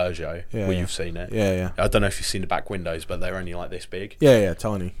little Peugeot where you've seen it. Yeah. I don't know if you've seen the back windows, but they're only like this big. Yeah,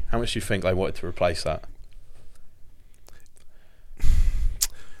 tiny. How much do you think they wanted to replace that?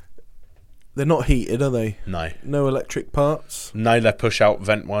 They're not heated, are they? No. No electric parts? No, they're push out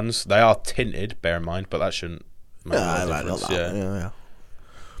vent ones. They are tinted, bear in mind, but that shouldn't make a difference. Yeah.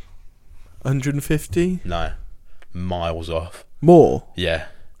 150? No. Miles off. More? Yeah.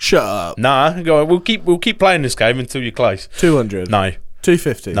 Shut up. Nah, go on. We'll keep playing this game until you're close. 200? No.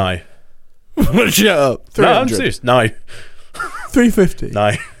 250? No. Shut up. 300? No, I'm serious. No. 350?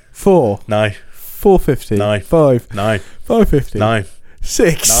 No. 4? No. 450? No. 5? No. 550? No.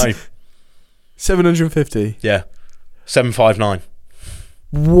 6? No. 750? Yeah. 759.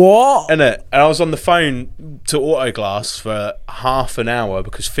 What? And I was on the phone to Autoglass for half an hour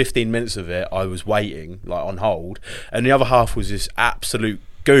because 15 minutes of it I was waiting, like on hold, and the other half was this absolute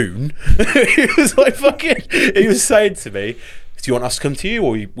goon. He was like he was saying to me, do you want us to come to you,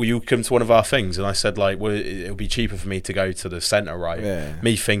 or will you come to one of our things? And I said, like, well, it'll be cheaper for me to go to the centre, right? Yeah.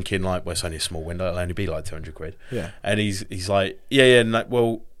 Me thinking, like, well, it's only a small window, it'll only be like 200 quid. Yeah. And he's like, yeah, and like,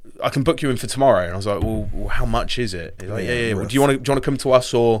 well, I can book you in for tomorrow. And I was like, well how much is it? He's like, yeah. Well, do you want to come to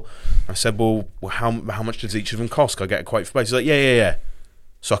us, or? I said, well how much does each of them cost? Can I get a quote for both? He's like, yeah.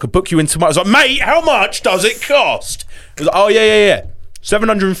 So I could book you in tomorrow. I was like, mate, how much does it cost? He was like, oh yeah.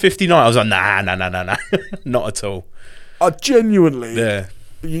 759. I was like, nah, not at all. I genuinely. Yeah.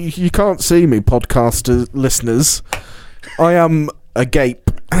 You can't see me, podcaster listeners. I am agape.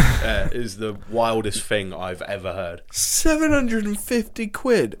 It is the wildest thing I've ever heard. 750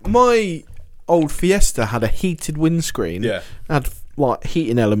 quid. My old Fiesta had a heated windscreen. Yeah. Had like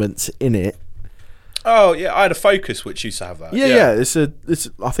heating elements in it. Oh yeah, I had a Focus which used to have that. Yeah. It's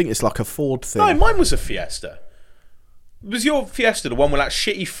I think it's like a Ford thing. No, mine was a Fiesta. Was your Fiesta the one with that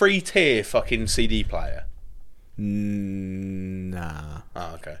shitty 3-tier fucking CD player? Nah.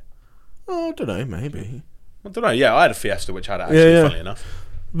 Oh, okay. Oh, I don't know, maybe. I don't know. Yeah, I had a Fiesta which had it actually, funny enough.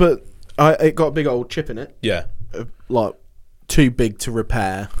 But it got a big old chip in it. Yeah. Like, too big to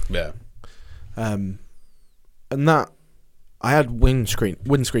repair. Yeah. And that, I had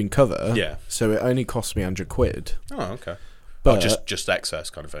windscreen cover. Yeah. So it only cost me 100 quid. Oh, okay. But just excess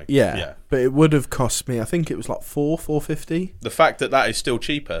kind of thing. Yeah. But it would have cost me, I think it was like 450. The fact that is still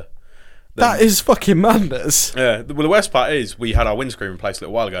cheaper. That is fucking madness. Yeah. Well, the worst part is we had our windscreen replaced a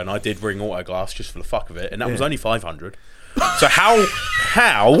little while ago, and I did ring Autoglass just for the fuck of it, and that was only 500. So how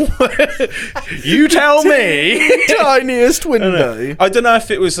you tell me? Tiniest window. I don't know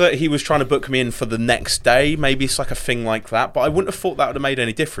if it was that he was trying to book me in for the next day. Maybe it's like a thing like that, but I wouldn't have thought that would have made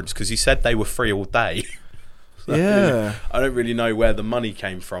any difference because he said they were free all day. So yeah. I don't really know where the money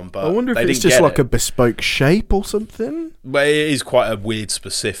came from, but I wonder if they it's didn't just get like a bespoke shape or something. But it is quite a weird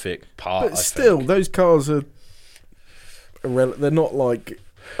specific part. But still, those cars are they're not like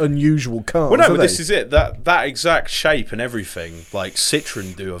unusual cars. Well, no, but they? this is it. That exact shape and everything, like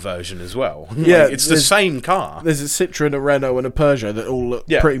Citroen do a version as well. Yeah, like, it's the same car. There's a Citroen, a Renault, and a Peugeot that all look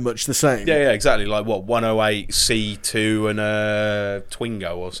pretty much the same. Yeah, exactly. Like what 108 C2 and a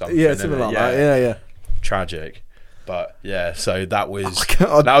Twingo or something. Yeah, something like that. Yeah. Tragic, but yeah. So that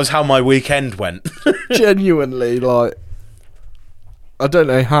was how my weekend went. Genuinely, like, I don't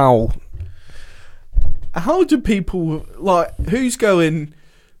know how. How do people like? Who's going?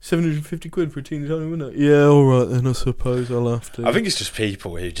 750 quid for a teeny tiny window. Yeah, alright then, I suppose I'll have to. I think it's just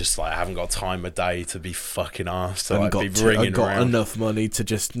people who just like haven't got time of day to be fucking arsed to like, be I've ringing got around. enough money to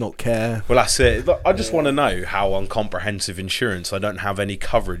just not care. Well, that's it. Look, I just want to know how on comprehensive insurance I don't have any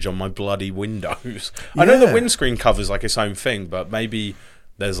coverage on my bloody windows. I know the windscreen covers like its own thing, but maybe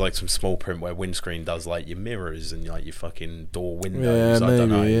there's like some small print where windscreen does like your mirrors and like your fucking door windows. Yeah, I don't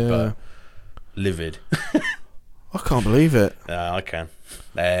know, maybe, but livid. I can't believe it. I can.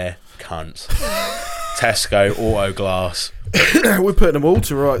 Cunts. Tesco, Autoglass. We're putting them all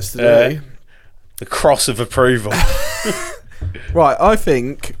to rights today. The cross of approval. Right, I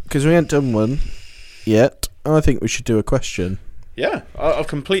think, because we ain't done one yet, I think we should do a question. Yeah, I've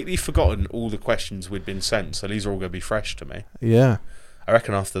completely forgotten all the questions we'd been sent, so these are all going to be fresh to me. Yeah. I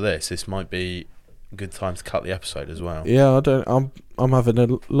reckon after this might be a good time to cut the episode as well. Yeah, I'm having a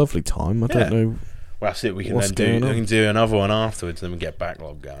lovely time. I don't know. Well, that's it. We can do another one afterwards, and then we get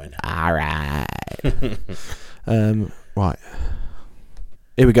backlog going. All right. Right.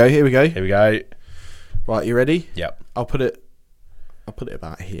 Here we go. Right, you ready? Yep. I'll put it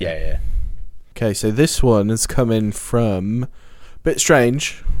about here. Yeah. Okay, so this one has come in from bit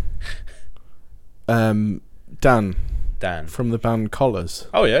strange. Dan from the band Collars.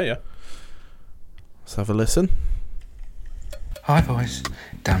 Oh yeah. Let's have a listen. Hi boys,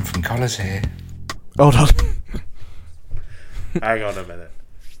 Dan from Collars here. Hold on. Hang on a minute.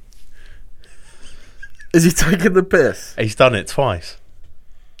 Is he taking the piss? He's done it twice.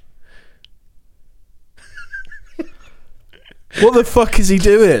 What the fuck is he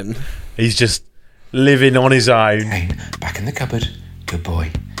doing? He's just living on his own. Hey, back in the cupboard. Good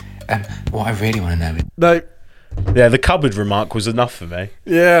boy. What I really want to know is... No. Yeah, the cupboard remark was enough for me.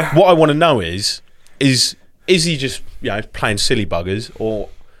 Yeah. What I want to know is he just, playing silly buggers, or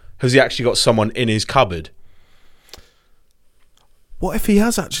has he actually got someone in his cupboard? What if he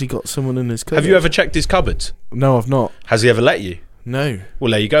has actually got someone in his cupboard? Have you ever checked his cupboards? No, I've not. Has he ever let you? No.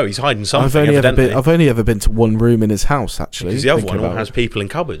 Well, there you go. He's hiding something. I've only ever been to one room in his house, actually. Because the other one all has people in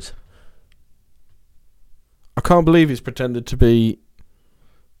cupboards. I can't believe he's pretended to be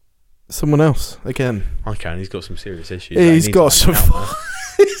someone else again. I can. He's got some serious issues. He's got some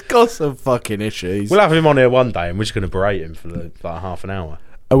fucking issues. We'll have him on here one day, and we're just going to berate him for like half an hour.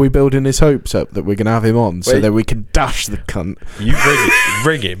 Are we building his hopes up that we're going to have him on so that we can dash the cunt? You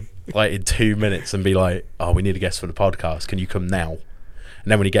ring him like in 2 minutes and be like, "Oh, we need a guest for the podcast. Can you come now?"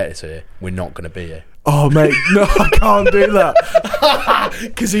 And then when he gets here, we're not going to be here. Oh, mate, no, I can't do that.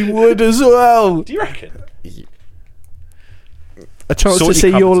 Because he would as well. Do you reckon? A chance to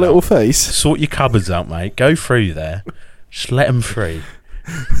see your little face. Sort your cupboards out, mate. Go through there. Just let them free.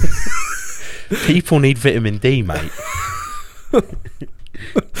 People need vitamin D, mate.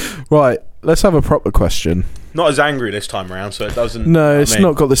 Right, let's have a proper question. Not as angry this time around, so it doesn't... No, it's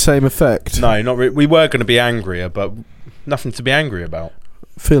not got the same effect. No, not really. We were going to be angrier, but nothing to be angry about.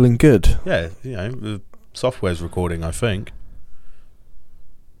 Feeling good. Yeah, the software's recording, I think.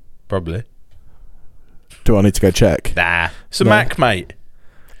 Probably. Do I need to go check? Nah. It's a Mac, mate.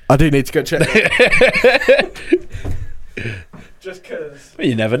 I do need to go check. Just because. Well,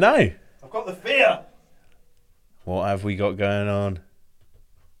 you never know. I've got the fear. What have we got going on?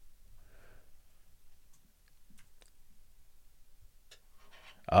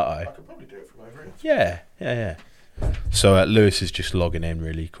 Uh-oh. I could probably do it from over here. Yeah. So Lewis is just logging in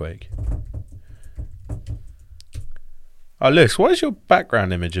really quick. Oh, Lewis, what is your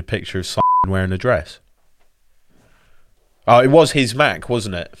background image? A picture of someone wearing a dress? Oh, it was his Mac,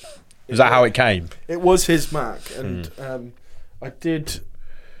 wasn't it? Is that how it came? It was his Mac, and I did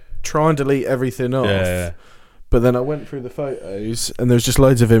try and delete everything off. Yeah. But then I went through the photos, and there was just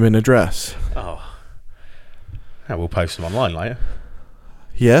loads of him in a dress. Oh. Yeah, we'll post them online later.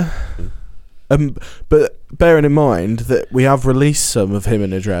 Yeah. But bearing in mind that we have released some of him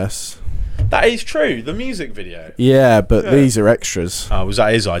in a dress. That is true. The music video. Yeah, but these are extras. Oh, was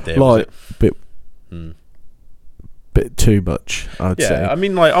that his idea? Was it? Bit too much, I'd say. Yeah, I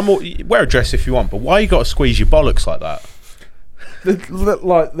mean, like, wear a dress if you want, but why you got to squeeze your bollocks like that?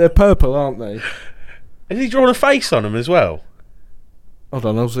 They're purple, aren't they? Has he drawn a face on them as well? Hold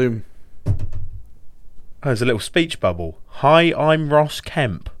on, I'll zoom. Oh, there's a little speech bubble. Hi, I'm Ross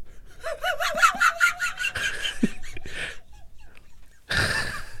Kemp.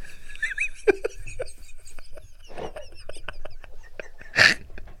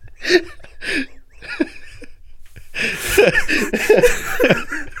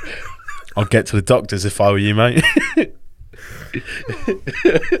 I'd get to the doctors if I were you, mate.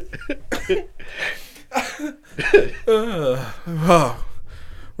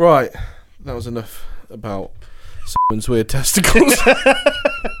 Right, that was enough about someone's weird testicles.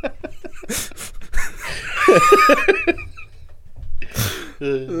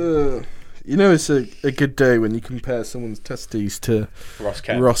 You know, it's a good day when you compare someone's testes to Ross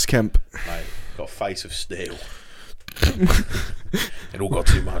Kemp. Mate, got a face of steel. It all got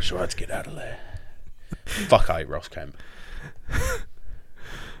too much, so I had to get out of there. Fuck, I hate Ross Kemp.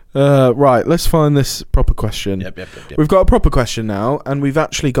 Right, let's find this proper question. Yep. We've got a proper question now, and we've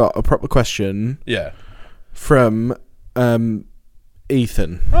actually got a proper question. Yeah. From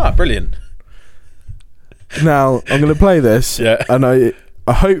Ethan. Ah, brilliant. Now I'm going to play this. Yeah. And I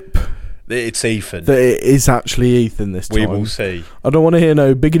hope it's Ethan. That it is actually Ethan this time. We will see. I don't want to hear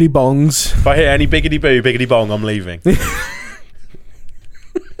no biggity bongs. If I hear any biggity boo, biggity bong, I'm leaving.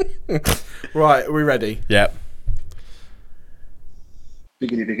 Right, are we ready? Yep.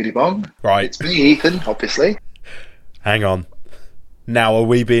 Biggity bong. Right. It's me, Ethan, obviously. Hang on. Now, are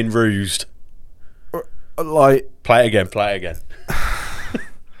we being rused? Play it again.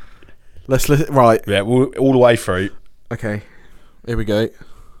 Let's listen. Right. Yeah, all the way through. Okay. Here we go.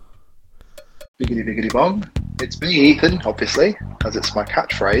 Biggity bong. It's me, Ethan, obviously, as it's my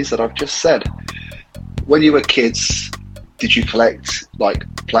catchphrase that I've just said. When you were kids, did you collect like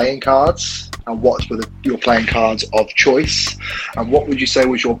playing cards? And what were your playing cards of choice? And what would you say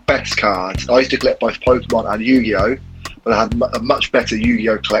was your best card? I used to collect both Pokemon and Yu-Gi-Oh, but I had a much better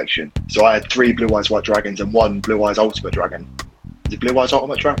Yu-Gi-Oh collection. So I had 3 Blue Eyes White Dragons and 1 Blue Eyes Ultimate Dragon. Is it Blue Eyes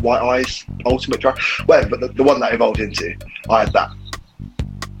Ultimate Dragon? White Eyes Ultimate Dragon? Whatever, but the one that evolved into, I had that.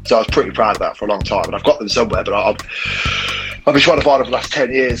 So I was pretty proud of that for a long time, and I've got them somewhere, but I've been trying to find them for the last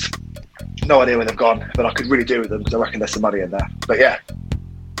 10 years. No idea where they've gone, but I could really do with them because I reckon there's some money in there. But yeah,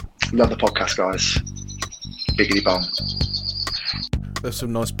 love the podcast, guys. Biggity bong. There's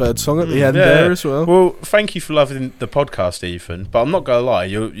some nice bird song at the end there as well. Well, thank you for loving the podcast, Ethan. But I'm not going to lie,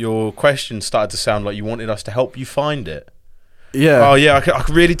 your question started to sound like you wanted us to help you find it. Yeah. Oh, yeah, I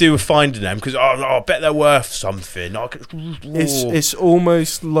could really do with finding them because I bet they're worth something. It's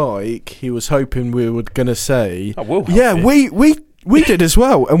almost like he was hoping we were going to say, I will help yeah, you. we did as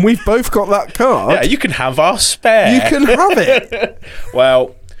well, and we've both got that card. Yeah, you can have our spare. You can have it.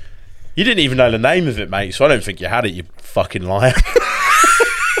 Well, you didn't even know the name of it, mate, so I don't think you had it, you fucking liar.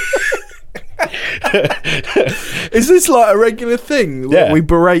 Is this like a regular thing? Like Yeah. we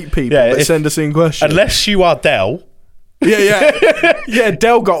berate people that send us in questions? Unless you are Dell. Yeah,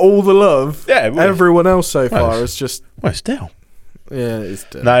 Dell got all the love. Yeah, well, everyone else so far is just... Where's Dell? Yeah, it's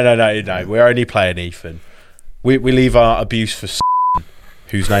Dell. No. We're only playing Ethan. We leave our abuse for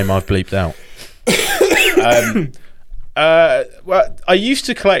whose name I've bleeped out. Well, I used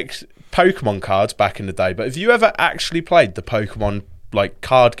to collect Pokemon cards back in the day, but have you ever actually played the Pokemon like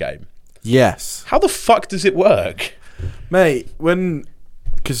card game? Yes. How the fuck does it work? Mate,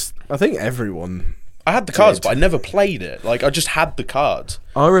 because I think everyone... I had the cards, but I never played it. Like, I just had the cards.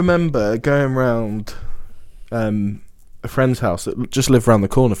 I remember going round a friend's house that just lived around the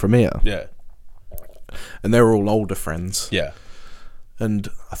corner from here. Yeah. And they were all older friends. Yeah. And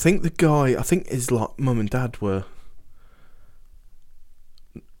I think his like mum and dad were...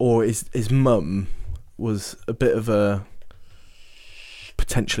 Or his mum was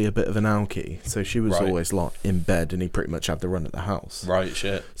potentially a bit of an alkie. So she was always like in bed and he pretty much had the run at the house. Right,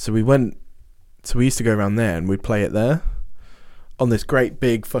 shit. So we used to go around there and we'd play it there on this great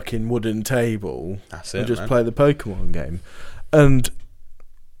big fucking wooden table. That's and it, just man. play the Pokemon game. And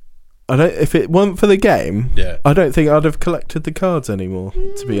if it weren't for the game, I don't think I'd have collected the cards anymore,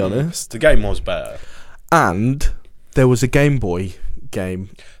 to be honest. The game was better. And there was a Game Boy game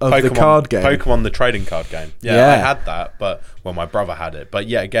of Pokemon, the card game. Pokemon the trading card game. Yeah, I had that, but my brother had it. But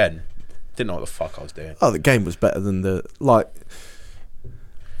yeah, again, didn't know what the fuck I was doing. Oh, the game was better than the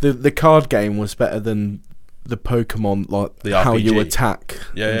card game was better than the Pokemon, like the how RPG. you attack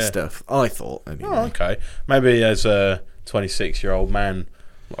and stuff. I thought. Anyway. Oh, okay. Maybe as a 26-year-old man,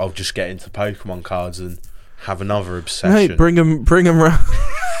 I'll just get into Pokemon cards and have another obsession. Hey, bring them round.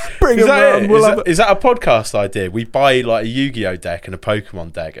 Is that a podcast idea? We buy like a Yu-Gi-Oh deck and a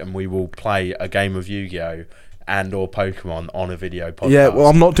Pokemon deck, and we will play a game of Yu-Gi-Oh and or Pokemon on a video podcast. Yeah, well,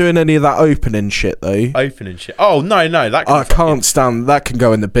 I'm not doing any of that opening shit though. Opening shit. Oh no, that can I can't stand. That can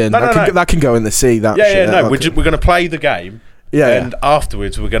go in the bin. No. That can go in the sea. That shit. No. We're going to play the game. And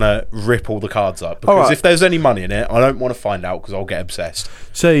afterwards we're going to rip all the cards up because if there's any money in it, I don't want to find out because I'll get obsessed.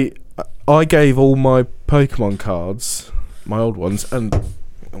 See, I gave all my Pokemon cards, my old ones, and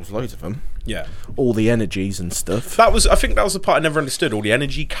there was loads of them. Yeah, all the energies and stuff. I think that was the part I never understood. All the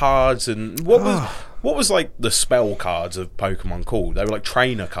energy cards and what was like the spell cards of Pokemon called? They were like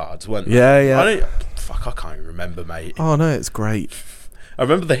trainer cards, weren't they? Yeah. I can't even remember, mate. Oh no, it's great. I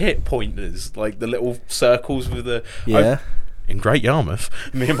remember the hit pointers, like the little circles with the in Great Yarmouth,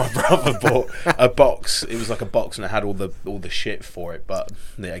 me and my brother bought a box. It was like a box and it had all the shit for it. But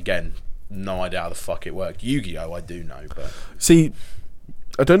yeah, again, no idea how the fuck it worked. Yu-Gi-Oh, I do know, but see,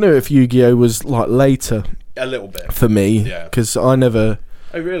 I don't know if Yu-Gi-Oh was like later. A little bit for me, because I never.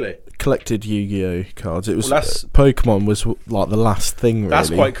 Oh really? Collected Yu-Gi-Oh cards. It was Pokemon was like the last thing. Really.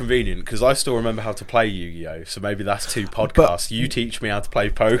 That's quite convenient because I still remember how to play Yu-Gi-Oh. So maybe that's two podcasts. You teach me how to play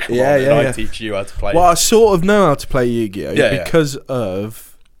Pokemon, and I teach you how to play. Well, I sort of know how to play Yu-Gi-Oh because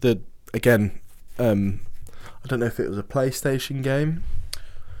of the I don't know if it was a PlayStation game.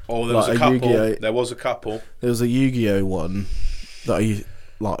 Oh, there was a couple. There was a couple. There was a Yu-Gi-Oh one that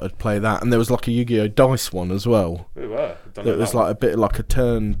I'd play that, and there was like a Yu-Gi-Oh dice one as well. It was like a bit like a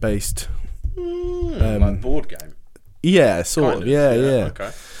turn-based like board game. Yeah, sort of. Yeah.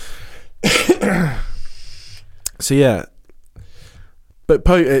 Okay. So yeah, but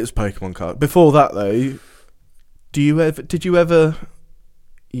it was Pokemon card. Before that though, did you ever?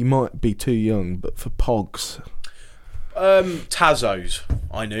 You might be too young, but for Pogs, Tazos,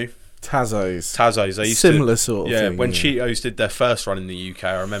 I knew. Tazos. They used similar sort of thing. Yeah, when Cheetos did their first run in the UK,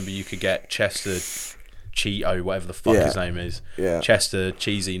 I remember you could get Chester Cheeto, whatever the fuck his name is. Yeah. Chester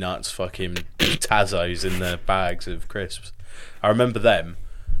Cheesy Nuts fucking Tazos in the bags of crisps. I remember them.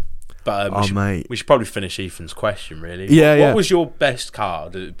 But mate. we should probably finish Ethan's question, really. Yeah, What was your best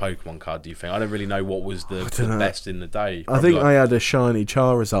card, Pokemon card, do you think? I don't really know what was the best in the day. I think I had a shiny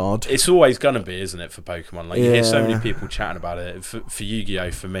Charizard. It's always going to be, isn't it, for Pokemon? Like, you hear so many people chatting about it. For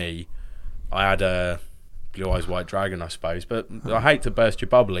Yu-Gi-Oh! For me, I had a Blue Eyes White Dragon, I suppose. But I hate to burst your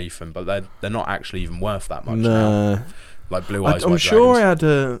bubble, Ethan, but they're not actually even worth that much now. Like Blue Eyes White Dragons. I'm sure I had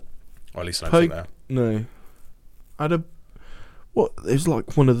a... Or at least I don't think they are. No. I had a... What? It was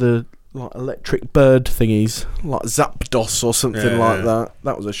like one of the like electric bird thingies, like Zapdos or something like that.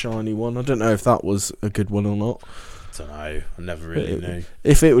 That was a shiny one. I don't know if that was a good one or not. I don't know. I never really knew.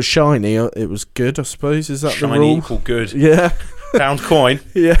 If it was shiny, it was good, I suppose. Is that shiny the rule? Equal good. Yeah. Pound coin.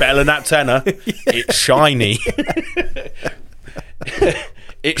 Yeah. Better than that tenner. It's shiny.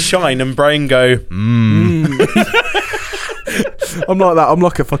 It's shine and brain go, I'm like that. I'm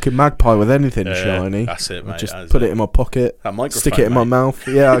like a fucking magpie with anything shiny. That's it, mate. Just put it in my pocket, stick it in my mouth.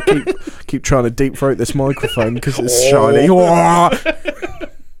 Yeah, I keep trying to deep throat this microphone because it's shiny.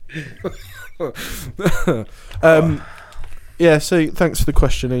 Yeah, so thanks for the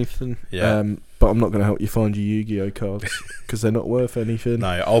question, Ethan. Yeah. But I'm not going to help you find your Yu-Gi-Oh cards because they're not worth anything.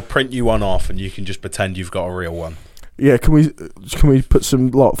 No, I'll print you one off and you can just pretend you've got a real one. Yeah, can we put some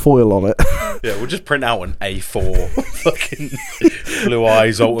like foil on it? Yeah, we'll just print out an A4 fucking Blue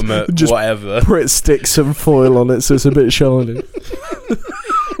Eyes Ultimate just whatever. Stick some foil on it so it's a bit shiny.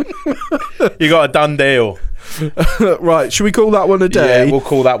 You got a done deal. Right, should we call that one a day? Yeah, we'll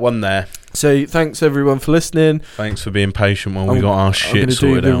call that one there. So thanks everyone for listening. Thanks for being patient while we got our shit sorted out.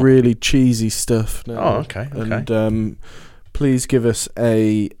 I'm going to do the really cheesy stuff now. Oh, okay. And please give us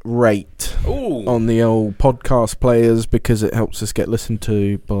a rate Ooh. on the old podcast players because it helps us get listened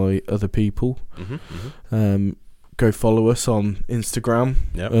to by other people. Go follow us on Instagram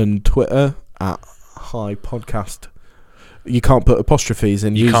and Twitter at High Podcast. You can't put apostrophes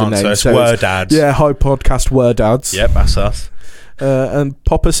in you username. Can't, so it's word ads. Yeah, High Podcast Word Ads. Yep, that's us. And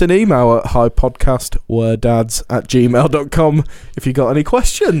pop us an email at highpodcastwordads@gmail.com if you got any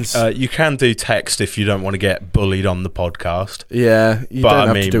questions. You can do text if you don't want to get bullied on the podcast. Yeah, you don't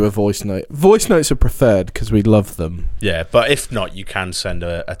have to do a voice note. Voice notes are preferred because we love them. Yeah, but if not, you can send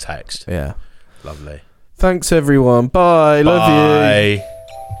a text. Yeah. Lovely. Thanks, everyone. Bye. Love you. Bye.